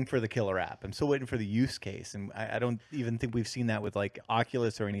waiting for the killer app. I'm still waiting for the use case, and I don't even think we've seen that with like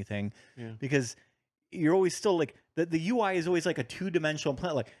Oculus or anything, because you're always still like the UI is always like a two-dimensional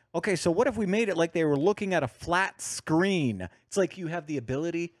plan. Like, okay, so what if we made it like they were looking at a flat screen? It's like you have the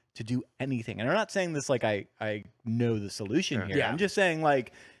ability to do anything, and I'm not saying this like I know the solution here. Yeah. I'm just saying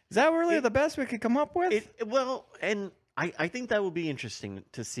like, is that really the best we could come up with? Well, and I think that will be interesting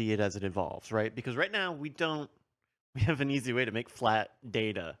to see it as it evolves, right? Because right now we have an easy way to make flat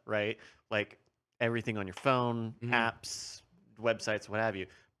data, right? Like everything on your phone, apps, websites, what have you.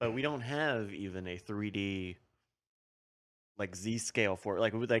 But we don't have even a 3D like Z scale for it.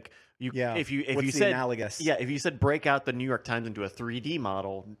 Like you, Yeah. if you What's the said analogous? yeah, if you said break out the New York Times into a 3D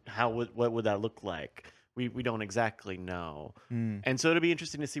model, what would that look like? We don't exactly know, and so it'll be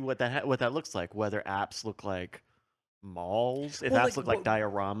interesting to see what that looks like. Whether apps look like malls, if Well, apps like, look like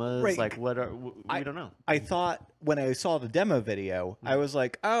dioramas, right. like what are we don't know. I thought when I saw the demo video, I was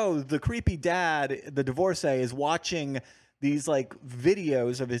like, oh, the creepy dad, the divorcee, is watching these like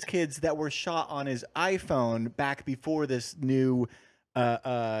videos of his kids that were shot on his iPhone back before this new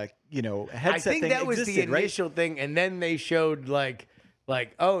headset I think thing that was existed, the right? initial thing, and then they showed like,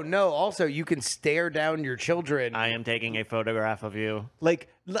 oh no, also you can stare down your children. I am taking a photograph of you. Like,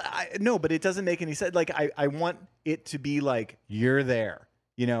 no, but it doesn't make any sense. Like, I want it to be like, you're there.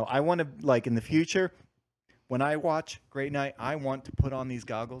 I want to, like, in the future, when I watch Great Night, I want to put on these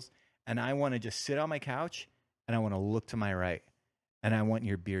goggles, and I want to just sit on my couch, and I want to look to my right, and I want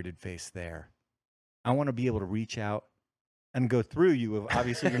your bearded face there. I want to be able to reach out and go through you.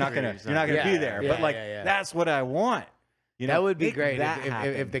 Obviously, you're not gonna Yeah, be there, yeah, but like, yeah. that's what I want. That would be Make great that if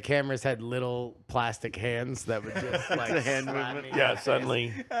happen. the cameras had little plastic hands that would just like The hand slap movement. me. Yeah,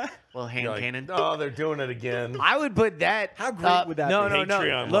 suddenly. Well, hand you're like, cannon. oh, they're doing it again. I would put that. How great would that no, be? No, no,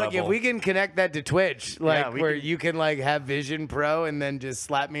 Patreon Look, if level. we can connect that to Twitch, like we where can- you can like have Vision Pro and then just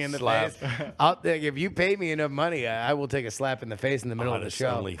slap me in the Slap. face. If you pay me enough money, I will take a slap in the face in the middle of the Hottest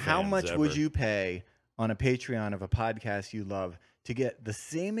show. OnlyFans How much would ever. you pay on a Patreon of a podcast you love to get the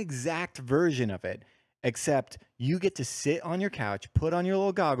same exact version of it, except you get to sit on your couch, put on your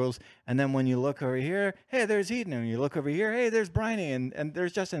little goggles, and then when you look over here, hey, there's Eden. And you look over here, hey, there's Bryony, and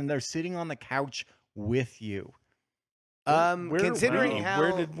there's Justin, and they're sitting on the couch with you. Considering how,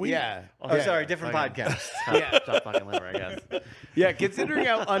 where did we? Yeah. Oh, yeah. sorry, different podcast. Yeah. Tough fucking liver, I guess. Yeah, considering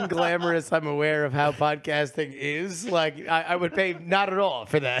how unglamorous I'm aware of how podcasting is, like I would pay not at all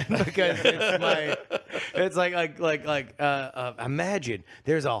for that because it's like imagine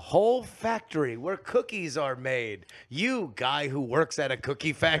there's a whole factory where cookies are made. You guy who works at a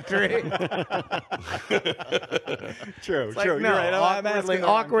cookie factory, True, it's like, true. no, You're right. I'm asking the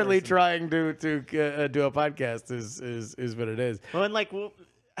wrong awkwardly person. trying to do a podcast is what it is. Well, and like,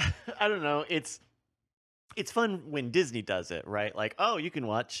 I don't know. It's fun when Disney does it, right? Like, oh, you can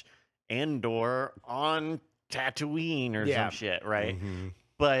watch Andor on Tatooine or Yeah. some shit, right? Mm-hmm.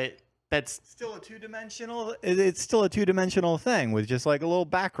 But that's Still a two-dimensional. It's still a two-dimensional thing with just like a little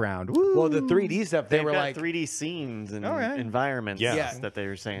background. Woo. Well, the 3D stuff they they've were got like 3D scenes and Okay. environments Yeah. that they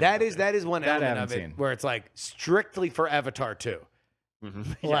were saying. that is one That I element haven't of it seen. where it's like strictly for Avatar 2.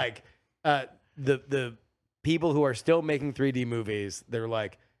 Mm-hmm. Like the people who are still making 3D movies, they're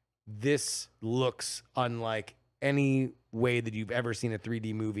like, this looks unlike any way that you've ever seen a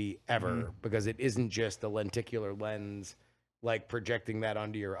 3D movie ever because it isn't just a lenticular lens like projecting that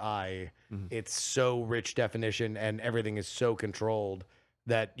onto your eye. Mhm. It's so rich definition and everything is so controlled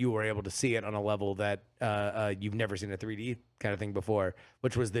that you were able to see it on a level that you've never seen a 3D kind of thing before,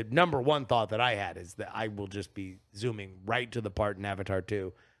 which was the number one thought that I had, is that I will just be zooming right to the part in Avatar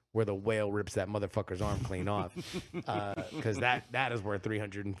 2 where the whale rips that motherfucker's arm clean off, because that is worth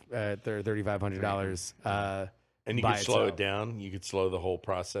 $3,500. And you by could slow itself. it down. You could slow the whole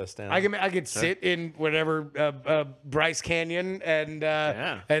process down. I could sit in whatever Bryce Canyon and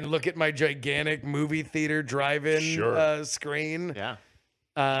and look at my gigantic movie theater drive-in Sure. screen. Yeah.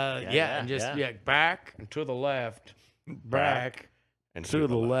 Yeah, and just back and to the left, back and to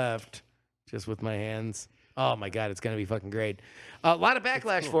the left, just with my hands. Oh my god, it's gonna be fucking great. A lot of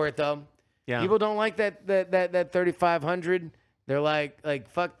backlash for it though. Yeah. People don't like that 3,500. They're like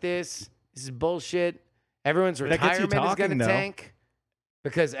fuck this. This is bullshit. Everyone's That gets you retirement is talking, gonna though. tank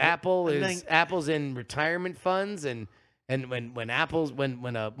because think- Apple's in retirement funds and when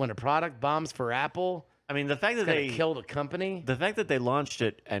a product bombs for Apple, I mean, the fact that it's gonna they kill the company. the fact that they launched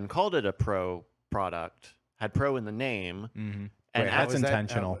it and called it a pro product, had pro in the name, Mm-hmm. and Wait, Apple, how that's was that?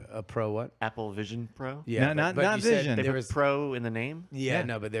 intentional. A pro what? Apple Vision Pro. Yeah, not you said Vision. They there put was pro in the name. yeah,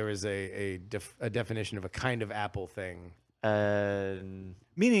 no, but there was a definition of a kind of Apple thing.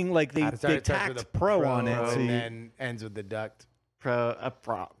 Meaning, like they It starts with tacked a pro on it. So and you, then ends with the duct. Product.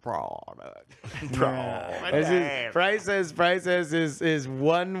 Price says his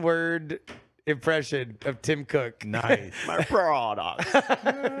one word impression of Tim Cook. nice. My product.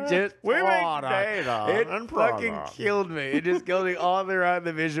 Just We make product. data It and fucking product. killed me. It just killed me all around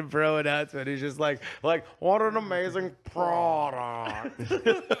the Vision Pro announcement. It's just like what an amazing product.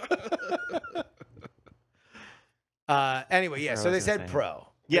 Anyway, yeah. What So they was I said saying? pro.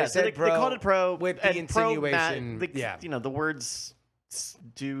 Yeah, they so said they called it pro with the and pro insinuation. yeah, you know, the words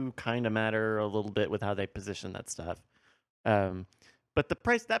do kind of matter a little bit with how they position that stuff. But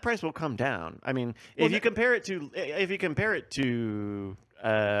that price will come down. I mean, if you compare it to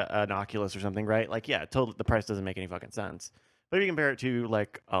an Oculus or something, right? Like, yeah, totally, the price doesn't make any fucking sense. But if you compare it to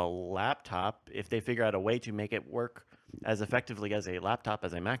like a laptop, if they figure out a way to make it work as effectively as a laptop,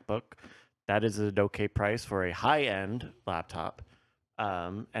 as a MacBook, that is an okay price for a high-end laptop.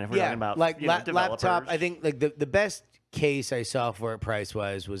 And if we're talking about laptop, developers- I think like the best case I saw for it price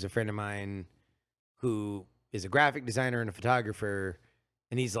was a friend of mine who is a graphic designer and a photographer,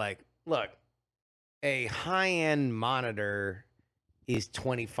 and he's like, look, a high-end monitor is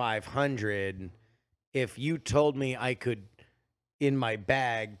 $2,500. If you told me I could, in my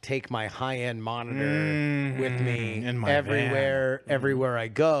bag, take my high-end monitor with me In my everywhere I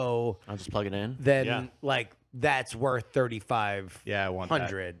go, I'll just plug it in. then Yeah. like that's worth $3,500. Yeah, I want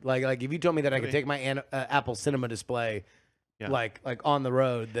that. Like if you told me that I could take my Apple Cinema display, Yeah. like on the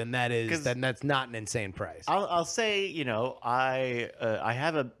road, then 'Cause- that's not an insane price. I'll say, you know, I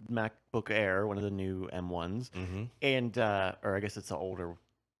have a MacBook Air, one of the new M1s, Mm-hmm. and or I guess it's the older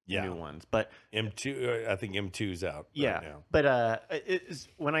new ones, but M2. I think M2's out. yeah. Right now. But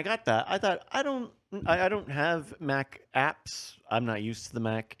when I got that, I thought I don't have Mac apps. I'm not used to the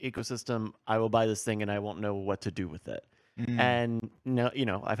Mac ecosystem. I will buy this thing and I won't know what to do with it. And no, you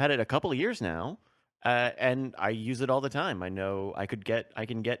know, I've had it a couple of years now. And I use it all the time. I know I can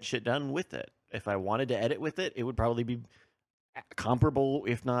get shit done with it. If I wanted to edit with it, it would probably be comparable,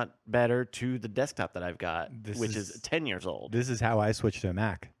 if not better, to the desktop that I've got, which is 10 years old. This is how I switched to a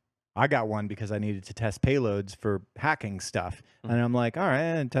Mac. I got one because I needed to test payloads for hacking stuff, and I'm like, all right,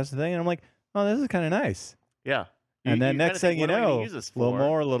 and test the thing, and I'm like, oh, this is kind of nice. Yeah. And then kinda next thing think, you what am I gonna know, use this a little for?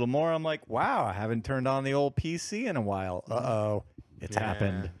 more, a little more. I'm like, wow, I haven't turned on the old PC in a while. Uh-oh, it's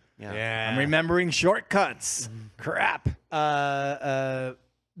happened. Yeah. I'm remembering shortcuts. Crap.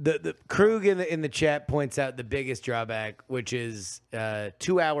 The Krug in the chat points out the biggest drawback, which is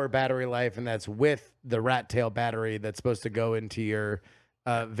 2-hour battery life, and that's with the rat tail battery that's supposed to go into your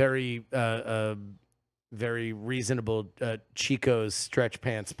very reasonable Chico's stretch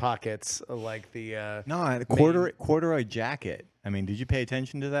pants pockets, like the No, the corduroy jacket. I mean, did you pay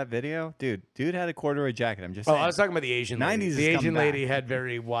attention to that video? Dude had a corduroy jacket. I'm just Oh, saying. I was talking about the Asian lady. 90s The has come Asian lady back. had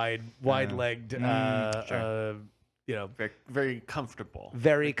very wide-legged, sure. Very, very comfortable.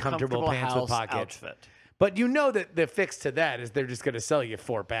 very comfortable pants with house pockets. outfit. But you know that the fix to that is they're just going to sell you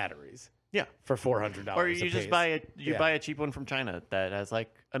 4 batteries Yeah. for $400. Or you just buy Yeah. buy a cheap one from China that has like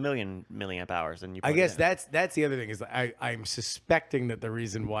 1,000,000 milliamp hours, and you. I plug it guess in. that's the other thing is I'm suspecting that the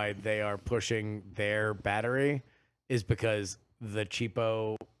reason why they are pushing their battery is because the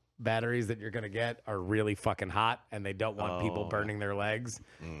cheapo batteries that you're going to get are really fucking hot, and they don't want people Oh. burning their legs.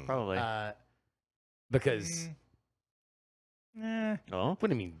 Probably. Because Oh, what do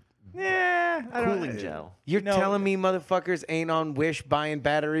you mean? Yeah, I don't- cooling gel. You're telling me motherfuckers ain't on Wish buying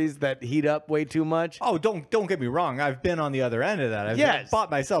batteries that heat up way too much? Oh, don't get me wrong. I've been on the other end of that. I've Yes. bought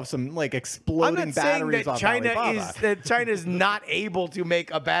myself some like I'm exploding not saying batteries that off China Alibaba. China's not able to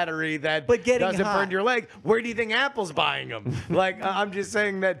make a battery that But getting doesn't burn hot. your leg. Where do you think Apple's buying them? Like I'm just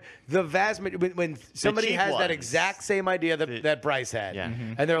saying that the vast when somebody cheap has that ones. exact same idea that Bryce had, Yeah.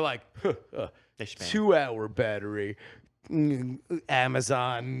 and they're like, They spam. 2-hour battery.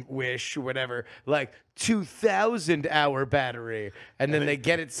 Amazon, Wish, whatever, like 2,000-hour battery, and then they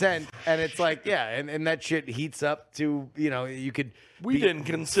get it sent, and it's like, yeah, and that shit heats up to, you could We be didn't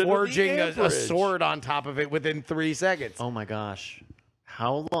consider the forging a amperage. sword on top of it within 3 seconds. Oh my gosh.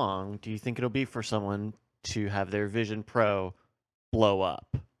 How long do you think it'll be for someone to have their Vision Pro blow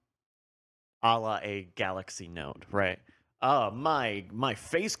up? A la a Galaxy Note, right? My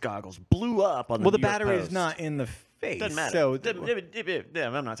face goggles blew up on the Well, the New York battery is Post. not in the face. Doesn't matter. So,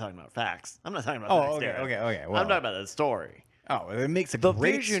 I'm not talking about facts. I'm not talking about oh, facts. okay, Darren. okay. I'm Well, talking about the story. oh, it makes a The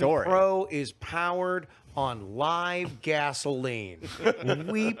great Vision story. Pro is powered on live gasoline.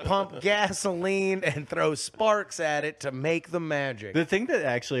 We pump gasoline and throw sparks at it to make the magic. The thing that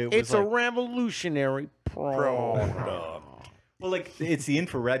actually was It's like, a revolutionary product. well, like it's the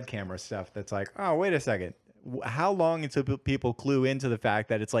infrared camera stuff that's like, oh, wait a second. How long until people clue into the fact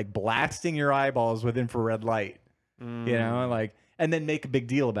that it's like blasting your eyeballs with infrared light? You know, like, and then make a big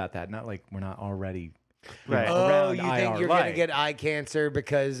deal about that. Not like we're not already Right. Oh, around you IR think you're going to light. get eye cancer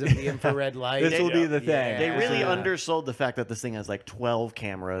because of the infrared light? This will be the thing. Yeah. They really Yeah. undersold the fact that this thing has like 12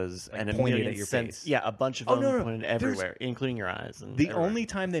 cameras and a pointed million at your sens- face. Yeah, a bunch of Oh, them no, no. pointed There's- everywhere, including your eyes. And The everywhere. only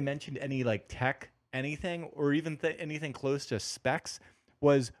time they mentioned any like tech anything or even anything close to specs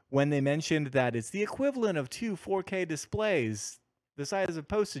was when they mentioned that it's the equivalent of 2 4K displays the size of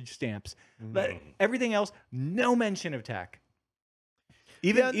postage stamps. But everything else, no mention of tech.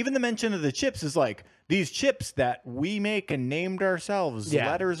 Even the mention of the chips is like these chips that we make and named ourselves, Yeah.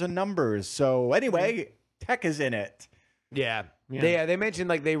 letters and numbers. So anyway, tech is in it. Yeah. They mentioned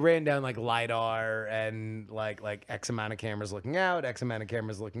like they ran down like LiDAR and like X amount of cameras looking out, X amount of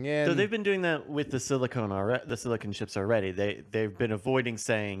cameras looking in. So they've been doing that with the silicon chips already. They've been avoiding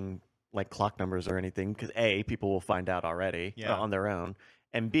saying like clock numbers or anything because A, people will find out already on their own,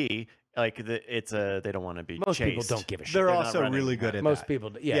 and B, like they don't want to be Most chased. people don't give a shit. They're not also running. really good at Most that.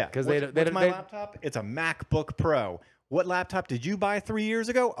 people, yeah, because they What's don't. my laptop? It's a MacBook Pro. What laptop did you buy 3 years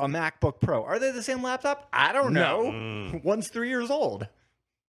ago? A MacBook Pro. Are they the same laptop? I don't know. One's 3 years old.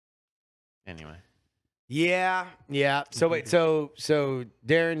 Anyway, Yeah. So wait, so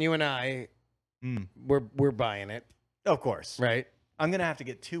Darren, you and I, we're buying it, Of course. right? I'm gonna have to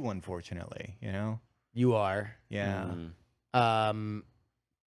get 2, unfortunately. You know. You are. Yeah.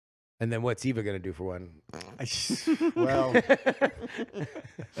 And then what's Eva gonna do for one? Well, just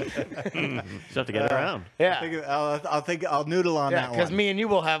have to get it around. Yeah. I'll noodle on Yeah, that because one. me and you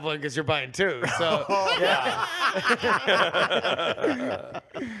will have one because you're buying 2. So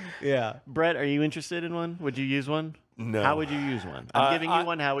Yeah. Brett, are you interested in one? Would you use one? No. How would you use one? I'm giving you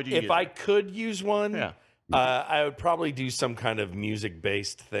one. How would you use If I it? could use one, Yeah. I would probably do some kind of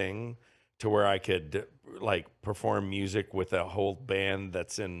music-based thing to where I could like perform music with a whole band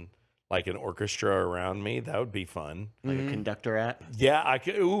that's in like an orchestra around me. That would be fun. Like a conductor at? Yeah, I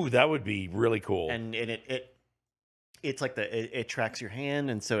could. Ooh, that would be really cool. And it's like it tracks your hand,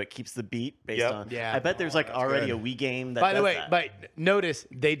 and so it keeps the beat based Yep. on. Yeah. I bet there's like already good. a Wii game that. by the does way, that. but notice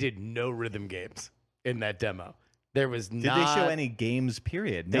they did no rhythm games in that demo. There was Did not. they show any games?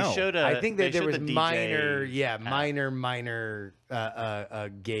 Period. They No. showed I think that there showed was the DJ minor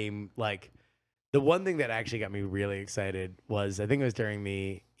game. Like the one thing that actually got me really excited was I think it was during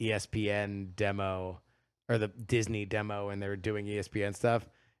the ESPN demo or the Disney demo, and they were doing ESPN stuff.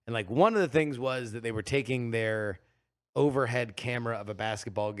 And like one of the things was that they were taking their overhead camera of a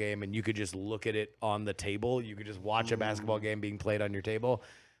basketball game, and you could just look at it on the table. You could just watch a basketball game being played on your table.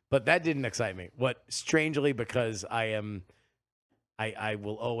 But that didn't excite me. What strangely, because I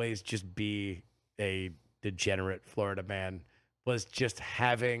will always just be a degenerate Florida man, was just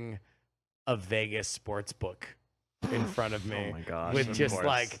having a Vegas sports book in front of me. Oh my gosh, with of just course.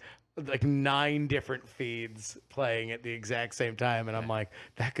 like 9 different feeds playing at the exact same time, and I'm like,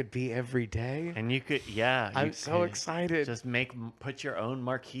 that could be every day. And you could, I'm so excited. Just put your own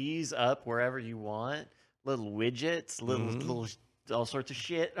marquees up wherever you want. Little widgets, little all sorts of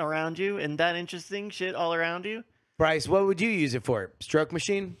shit around you. And that interesting shit all around you. Bryce, what would you use it for? Stroke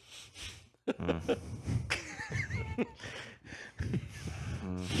machine?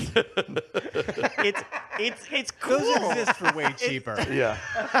 It's cool. Those exist for way cheaper. Yeah.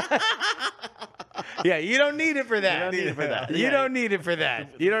 Yeah, you don't need it for that. You don't need it for that. You Yeah. don't need it for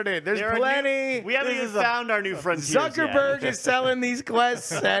that. You don't need it. There's There are plenty. we haven't even found our new frontiers yet. Zuckerberg is selling these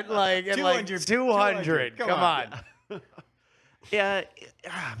quests at like 200. 200. Come on. Yeah,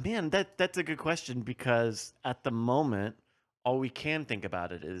 man, that's a good question because at the moment, all we can think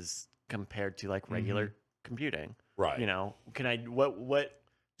about it is compared to like regular computing. Right. You know, what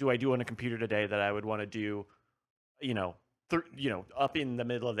do I do on a computer today that I would want to do, up in the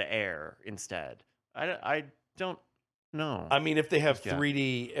middle of the air instead? I don't know. I mean, if they have Yeah.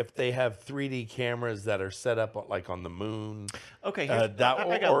 3D cameras that are set up like on the moon, Okay, that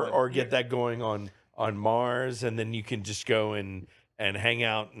I got one. or get that going on Mars, and then you can just go and hang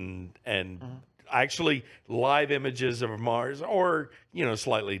out and actually live images of Mars, or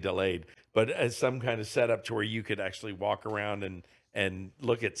slightly delayed, but as some kind of setup to where you could actually walk around and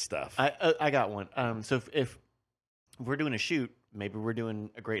look at stuff. I got one. So if we're doing a shoot, maybe we're doing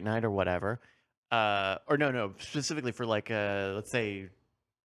a great night or whatever, or no, specifically for like let's say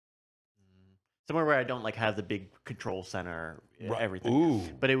somewhere where I don't like have the big control center, everything. Ooh.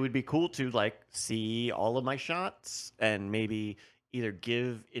 But it would be cool to like see all of my shots and maybe either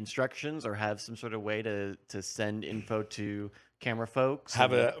give instructions or have some sort of way to send info to camera folks.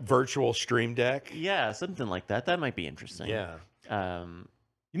 Have a virtual stream deck. Yeah, something like that. That might be interesting. Yeah.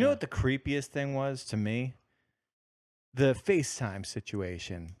 You know what the creepiest thing was to me? The FaceTime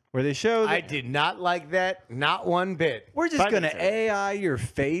situation where they show that I did not like that, not one bit. we're just But- going to AI your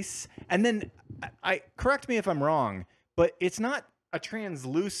face. And then I correct me if I'm wrong, but it's not a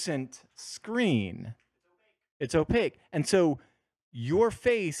translucent screen. It's opaque. And so your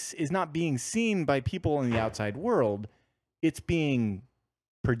face is not being seen by people in the outside world. It's being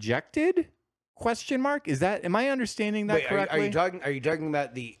projected? Question mark? Am I understanding that Wait, correctly? are you talking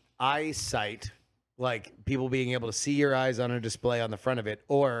about the eyesight, like people being able to see your eyes on a display on the front of it,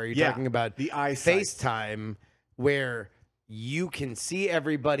 or are you Yeah, talking about the eyesight. FaceTime where you can see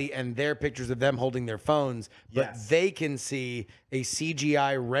everybody and their pictures of them holding their phones, but Yes. they can see a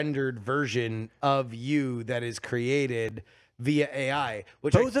CGI rendered version of you that is created via AI,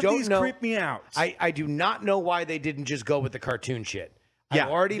 which Both I of don't these know. creep me out. I do not know why they didn't just go with the cartoon shit. Yeah.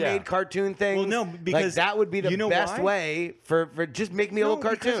 I've already Yeah. made cartoon things. Well, no, like, because that would be the you know best why? way for just make me a little No,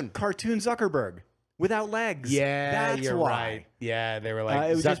 because cartoon. Cartoon Zuckerberg without legs. Yeah, That's you're why. right. Yeah, they were it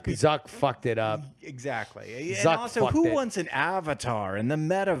like would just be- Zuck fucked it up. Exactly. Zuck And also, fucked who it. wants an avatar in the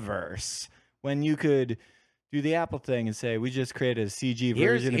metaverse when you could do the Apple thing and say, we just created a CG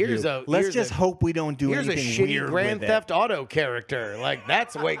version of you. Let's just hope we don't do Here's a anything shitty weird Grand with Theft Auto character. Like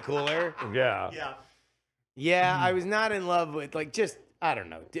that's way cooler. Yeah. Yeah, I was not in love with I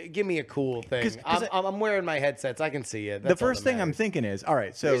don't know. Give me a cool thing. 'Cause I'm wearing my headsets. I can see it. The That's all first that thing I'm matters. thinking is, all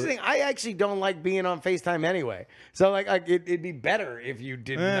right, so Here's the thing. I actually don't like being on FaceTime anyway. So it'd be better if you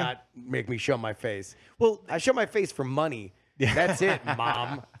did not make me show my face. well, I show my face for money. That's it,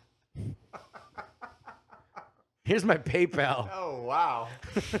 Mom. Here's my PayPal. oh wow.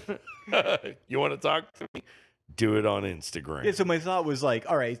 You want to talk to me? Do it on Instagram. Yeah, so my thought was like,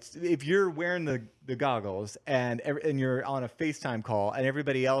 all right, if you're wearing the goggles and you're on a FaceTime call and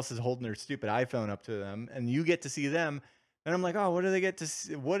everybody else is holding their stupid iPhone up to them and you get to see them, and I'm like, oh, what do they get to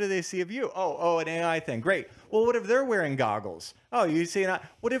see? What do they see of you? Oh, an AI thing. Great. Well, what if they're wearing goggles? Oh, you see an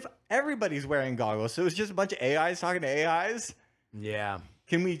what if everybody's wearing goggles? So it's just a bunch of AIs talking to AIs? Yeah.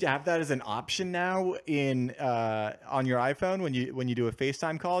 Can we have that as an option now in on your iPhone when you do a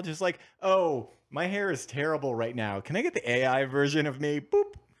FaceTime call? Just like, oh, my hair is terrible right now. Can I get the AI version of me?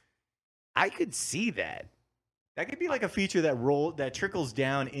 Boop. I could see that. That could be like a feature that trickles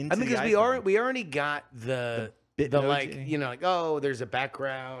down into. I mean, because we already got the Bitmoji. like, you know, like, oh, there's a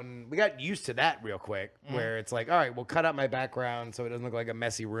background. We got used to that real quick, where it's like, all right, we'll cut out my background so it doesn't look like a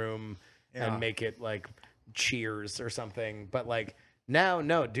messy room and make it like Cheers or something. But like now,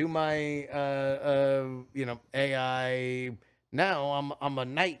 no, do my you know, AI. Now I'm a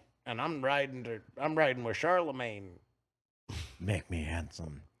knight and I'm riding with Charlemagne. Make me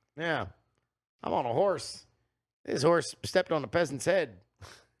handsome. Yeah, I'm on a horse. This horse stepped on a peasant's head.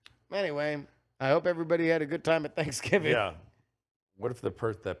 Anyway, I hope everybody had a good time at Thanksgiving. Yeah. What if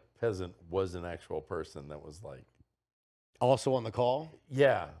that peasant was an actual person that was like Also on the call,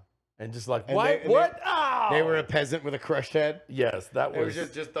 yeah, and just like And why they- and what? Oh! they were a peasant with a crushed head. Yes, that It was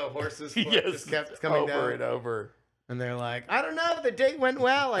was just the horses yes, just kept coming over down. and over. And they're like, I don't know, the date went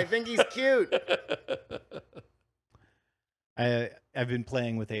well. I think he's cute. I've been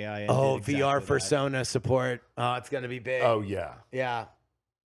playing with AI. And Oh, did exactly VR that. persona support. Oh, it's gonna be big. Oh yeah. Yeah.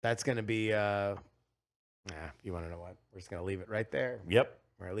 That's gonna be you wanna know what? We're just gonna leave it right there. Yep.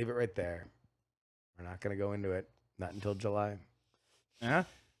 We're gonna leave it right there. We're not gonna go into it. Not until July. Yeah.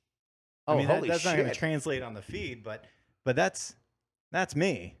 Oh, I mean, holy that's not going to shit. translate on the feed, but that's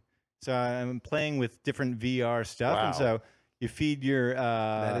me. So I'm playing with different VR stuff, Wow. and so you feed your.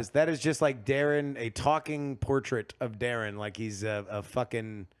 That is just like Darren, a talking portrait of Darren, like he's a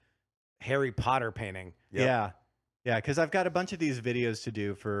fucking Harry Potter painting. Yep. Yeah, because I've got a bunch of these videos to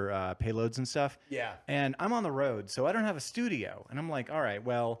do for payloads and stuff. Yeah. And I'm on the road, so I don't have a studio. And I'm like, all right,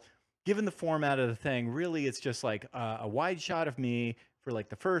 well, given the format of the thing, really it's just like a wide shot of me for like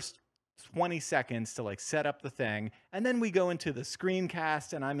the first 20 seconds to like set up the thing. And then we go into the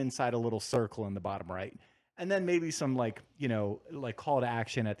screencast and I'm inside a little circle in the bottom right. And then maybe some like, you know, like call to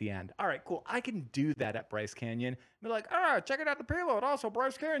action at the end. All right, cool. I can do that at Bryce Canyon. Be like, check it out the payload. Also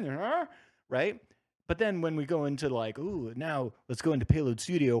Bryce Canyon, huh? Right? But then when we go into like, ooh, now let's go into Payload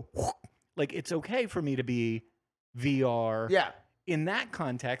Studio, like it's okay for me to be VR Yeah. in that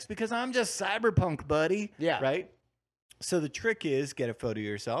context because I'm just cyberpunk, buddy. Yeah. Right? So the trick is get a photo of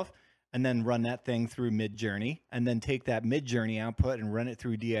yourself and then run that thing through Midjourney and then take that Midjourney output and run it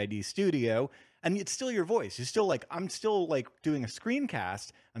through DID Studio. And it's still your voice. You're still like, I'm still like doing a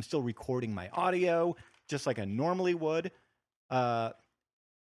screencast. I'm still recording my audio just like I normally would.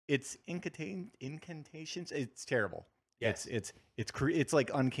 It's incantations. It's terrible. Yes. It's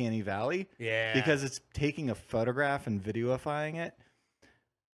like Uncanny Valley. Yeah. Because it's taking a photograph and videoifying it.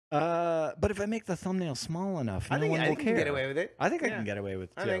 But if I make the thumbnail small enough, no one will I think you care. can get away with it. I think I Yeah. can get away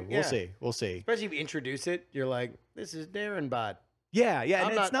with it I too. think- We'll yeah. see. We'll see. Especially if you introduce it, you're like, this is Darren Bot. Yeah, yeah.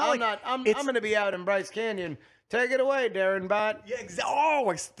 And I'm it's- going to be out in Bryce Canyon. Take it away, Darren Bot. Yeah,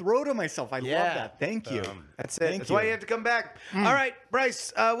 I throw to myself. I love that. Thank you. That's it. Thank That's why you. you have to come back. All right,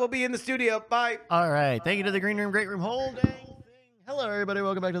 Bryce, we'll be in the studio. Bye. All right. Thank you to the Green Room, Great Room, Whole Dang Thing. Hello, everybody.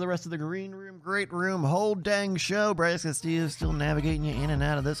 Welcome back to the rest of the Green Room, Great Room, Whole Dang Show. Bryce Castillo still navigating you in and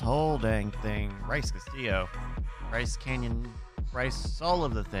out of this whole dang thing. Bryce Castillo, Bryce Canyon, Bryce, all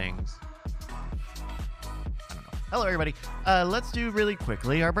of the things. I don't know. Hello, everybody. Let's do really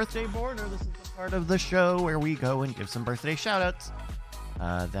quickly our birthday border. This is the part of the show where we go and give some birthday shout-outs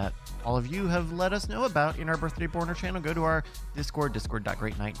that all of you have let us know about in our birthday border channel. Go to our Discord,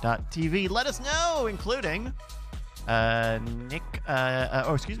 discord.greatnight.tv. Let us know, including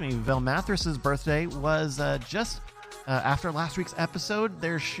Velmathris's birthday was just after last week's episode.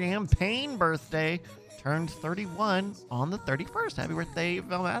 Their champagne birthday turned 31 on the 31st. Happy birthday,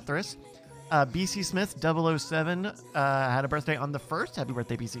 Velmathris. BC Smith 007 had a birthday on the 1st. Happy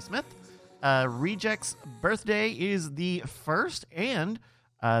birthday, BC Smith. Reject's birthday is the 1st, and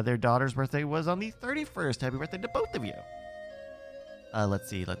their daughter's birthday was on the 31st. Happy birthday to both of you. Let's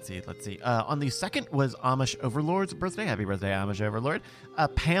see. On the 2nd was Amish Overlord's birthday. Happy birthday, Amish Overlord.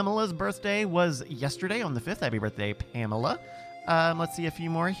 Pamela's birthday was yesterday on the 5th. Happy birthday, Pamela. Let's see a few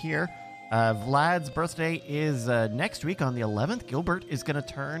more here. Vlad's birthday is next week on the 11th. Gilbert is going to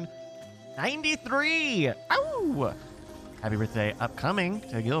turn 93. Ow! Happy birthday upcoming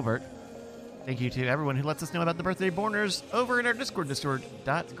to Gilbert. Thank you to everyone who lets us know about the birthday borners over in our Discord,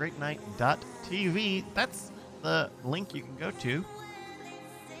 discord.greatnight.tv. That's the link you can go to.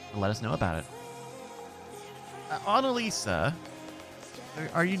 Let us know about it. Annalisa,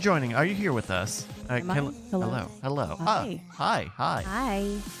 are you joining? Are you here with us? Am I? Hello. Hello. Hi. Hi.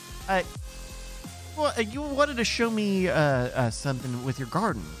 Hi. Well, you wanted to show me something with your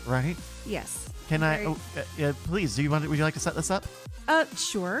garden, right? Yes. Can I? Very- Please. Would you like to set this up?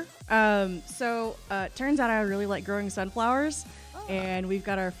 Sure. So turns out I really like growing sunflowers, and we've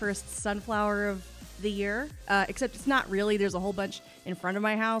got our first sunflower of the year, except it's not really. There's a whole bunch in front of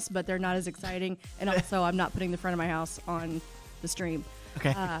my house, but they're not as exciting. And also, I'm not putting the front of my house on the stream.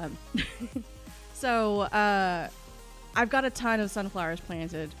 Okay. So I've got a ton of sunflowers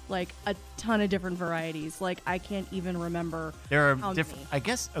planted, like a ton of different varieties. Like I can't even remember. There are how different. many. I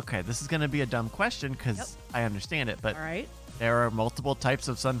guess. Okay, this is going to be a dumb question because Yep. I understand it, but All right. there are multiple types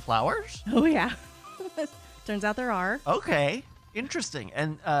of sunflowers. Oh yeah. Turns out there are. Okay, interesting.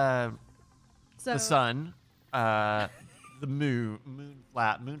 And So the sun, the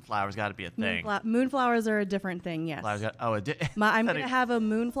moonflower's got to be a thing. Moonflowers are a different thing. Yes. Flowers got, oh, I'm gonna have a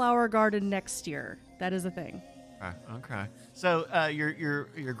moonflower garden next year. That is a thing. Okay. So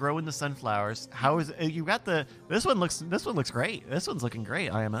you're growing the sunflowers. How is you got the this one looks great. This one's looking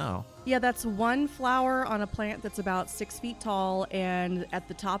great. IMO. Yeah, that's one flower on a plant that's about 6 feet tall, and at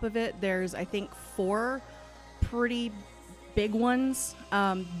the top of it, there's I think 4 pretty big ones.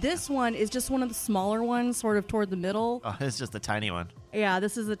 This one is just one of the smaller ones, sort of toward the middle. Oh, it's just a tiny one. Yeah,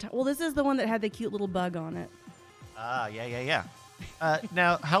 this is this is the one that had the cute little bug on it. Ah, yeah.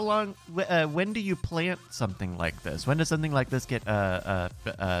 Now, how long? When do you plant something like this? When does something like this get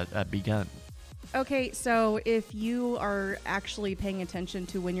begun? Okay, so if you are actually paying attention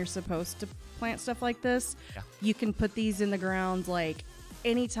to when you're supposed to plant stuff like this, Yeah. you can put these in the ground like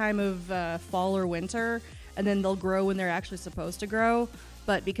any time of fall or winter, and then they'll grow when they're actually supposed to grow.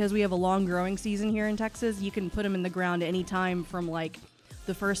 But because we have a long growing season here in Texas, you can put them in the ground any time from like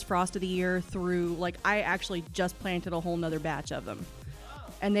the first frost of the year through like I actually just planted a whole nother batch of them,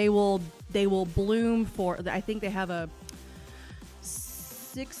 and they will bloom for I think they have a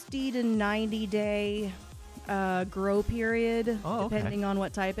 60 to 90 day grow period, Oh, okay. depending on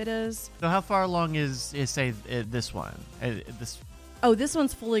what type it is. So how far along is say this one? This Oh, this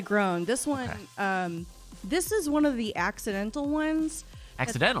one's fully grown. This one, Okay. This is one of the accidental ones. that's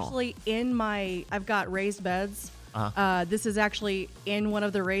Accidental? Actually, I've got raised beds. Uh-huh. This is actually in one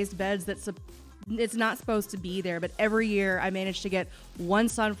of the raised beds it's not supposed to be there, but every year I manage to get one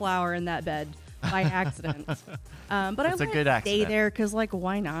sunflower in that bed by accident. But I That's a let good it stay accident. there because, like,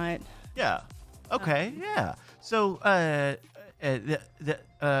 why not? Yeah. Okay. Yeah. So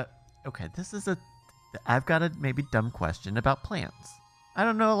okay. This is I've got a maybe dumb question about plants. I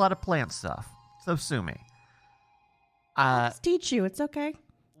don't know a lot of plant stuff, so sue me. Let's teach you. It's okay.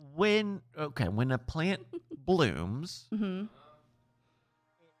 When a plant blooms, Mm-hmm.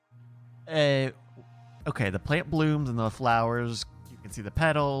 okay, the plant blooms and the flowers. You can see the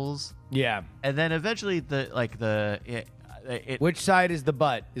petals, Yeah. and then eventually it Which side is the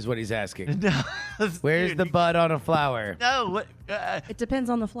butt? Is what he's asking. no, Where's dude, the butt on a flower? No, what? It depends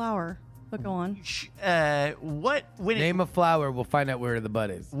on the flower. But go on. What? When Name a flower. We'll find out where the butt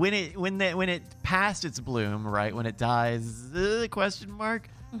is. when it passed its bloom, right? When it dies, question mark.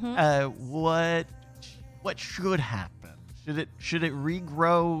 What should happen? Should it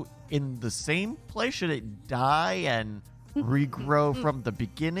regrow in the same place? Should it die and regrow from the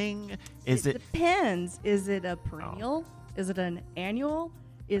beginning? Is it? Depends. Is it a perennial? Is it an annual?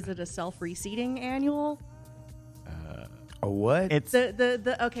 Is it a self-reseeding annual? A what? It's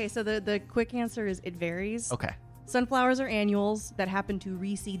Okay, so the quick answer is it varies. okay. Sunflowers are annuals that happen to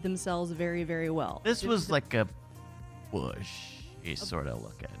reseed themselves very, very well. This was like a bushy sort of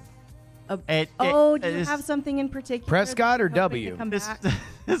looking. Do you have something in particular? Prescott or that's hoping to W? come This back?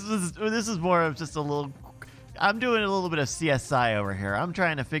 this is more of just a little. I'm doing a little bit of CSI over here. I'm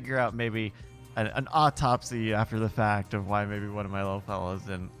trying to figure out maybe an autopsy after the fact of why maybe one of my little fellows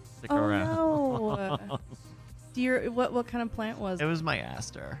didn't stick Oh around. no! What kind of plant was It it? was my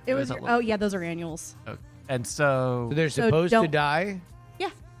aster. It was a your, little- oh yeah, those are annuals. and so So they're So supposed to don't- die? Yeah.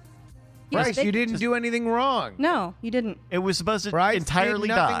 Yes, Bryce, they- you didn't do anything wrong. No, you didn't. it was supposed to Bryce entirely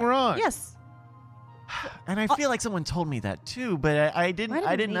did nothing die. wrong. Yes. And I feel like someone told me that too, but I didn't. Might have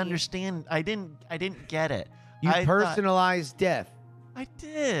I been didn't me. understand. I didn't get it. You I thought- personalized death. I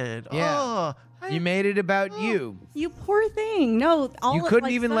did. Yeah. Oh, You made it about you. You poor thing. No, all You of, couldn't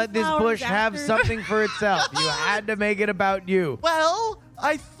like, even let this sunflowers, bush have asters- something for itself. You had to make it about you. Well,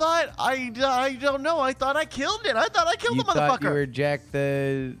 I thought I don't know. I thought I killed it. I thought I killed You the thought you motherfucker. were Jack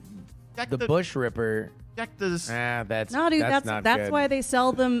the Jack bush ripper. Jack the. Ah, that's No, dude, that's not that's good. why they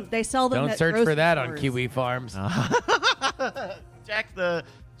sell them. They sell them. Don't at search for grocery that on stores. Kiwi Farms.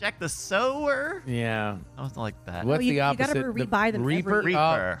 Jack the sower. Yeah. I was like that. What's you the gotta opposite? rebuy them every Reaper. year.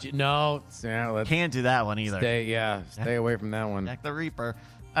 Oh, Reaper. no. Yeah, let's Can't do that one either. stay away from that one. Jack the Reaper.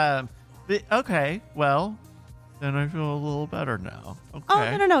 Okay. Well, then I feel a little better now.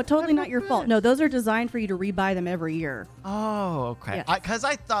 Okay. Oh no, totally not your fault. No, those are designed for you to rebuy them every year. Oh, okay. Yeah. Because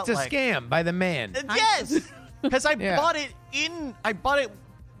I thought It's a like scam by the man. Yes, because I Yeah. bought it in. I bought it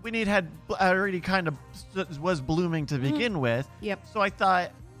had already kind of was blooming to begin with. Yep. So I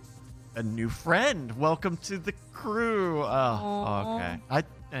thought, a new friend. Welcome to the crew. Oh, Aw. okay.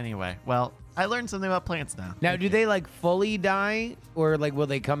 Anyway, well, I learned something about plants now. Now, do they like fully die, or like will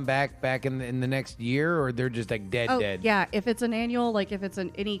they come back in the next year, or they're just like dead? Yeah, if it's an annual, like if it's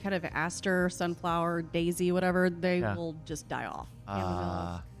any kind of aster, sunflower, daisy, whatever, they will just die off.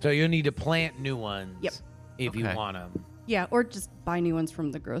 So you'll need to plant new ones. Yep. If you Okay. want them. Yeah, or just buy new ones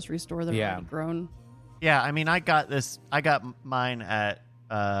from the grocery store that are already grown. Yeah, I mean, I got mine at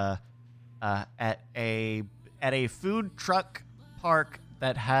a food truck park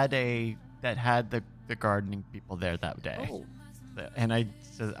that had the gardening people there that day. Oh. And I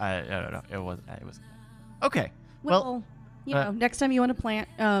don't know. It was okay. Well, you know, next time you want to plant,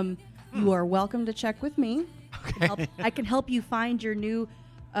 you are welcome to check with me. Okay. I can help you find your new,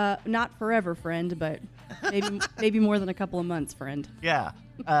 not forever friend, but maybe more than a couple of months friend. Yeah.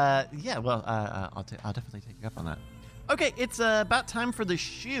 Yeah. Well, I'll definitely take you up on that. Okay, it's about time for the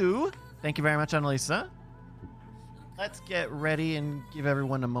shoe. Thank you very much, Annalisa. Let's get ready and give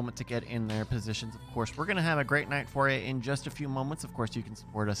everyone a moment to get in their positions. Of course, we're going to have a great night for you in just a few moments. Of course, you can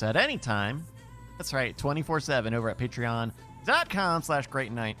support us at any time. That's right, 24/7 over at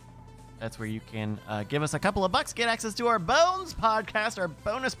patreon.com/greatnight. That's where you can give us a couple of bucks, get access to our Bones podcast, our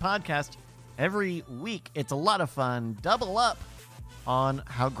bonus podcast every week. It's a lot of fun. Double up on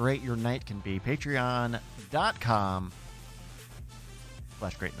how great your night can be.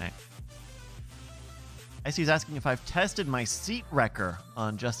 Patreon.com/greatnight. I see he's asking if I've tested my seat wrecker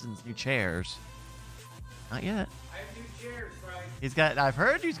on Justin's new chairs. Not yet. I have new chairs, Bryce. I've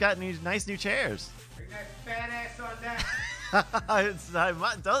heard he's got nice new chairs. Bring that fat ass on down.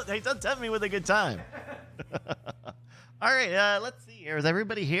 Don't tempt me with a good time. All right, let's see here. Is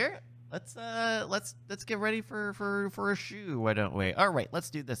everybody here? Let's get ready for a shoe. Why don't we? All right,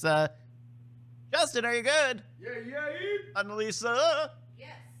 let's do this. Justin, are you good? Yeah. Annalisa,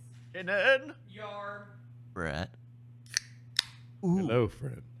 Yes. Kenan, Yarm. Brett. Hello,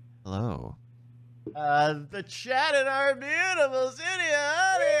 friend. Hello. The chat in our beautiful studio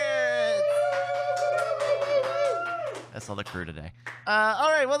audience. That's all the crew today.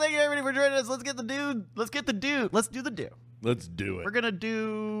 All right. Well, thank you everybody for joining us. Let's do the do. Let's do it. We're gonna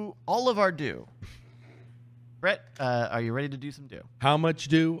do all of our do. Brett, are you ready to do some do? How much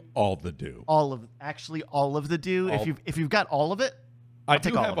do? All the do. All of the do. If you've got all of it, I I'll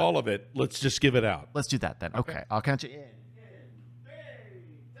take do have all all of it. Let's just give it out. Let's do that then. Okay. I'll count you in.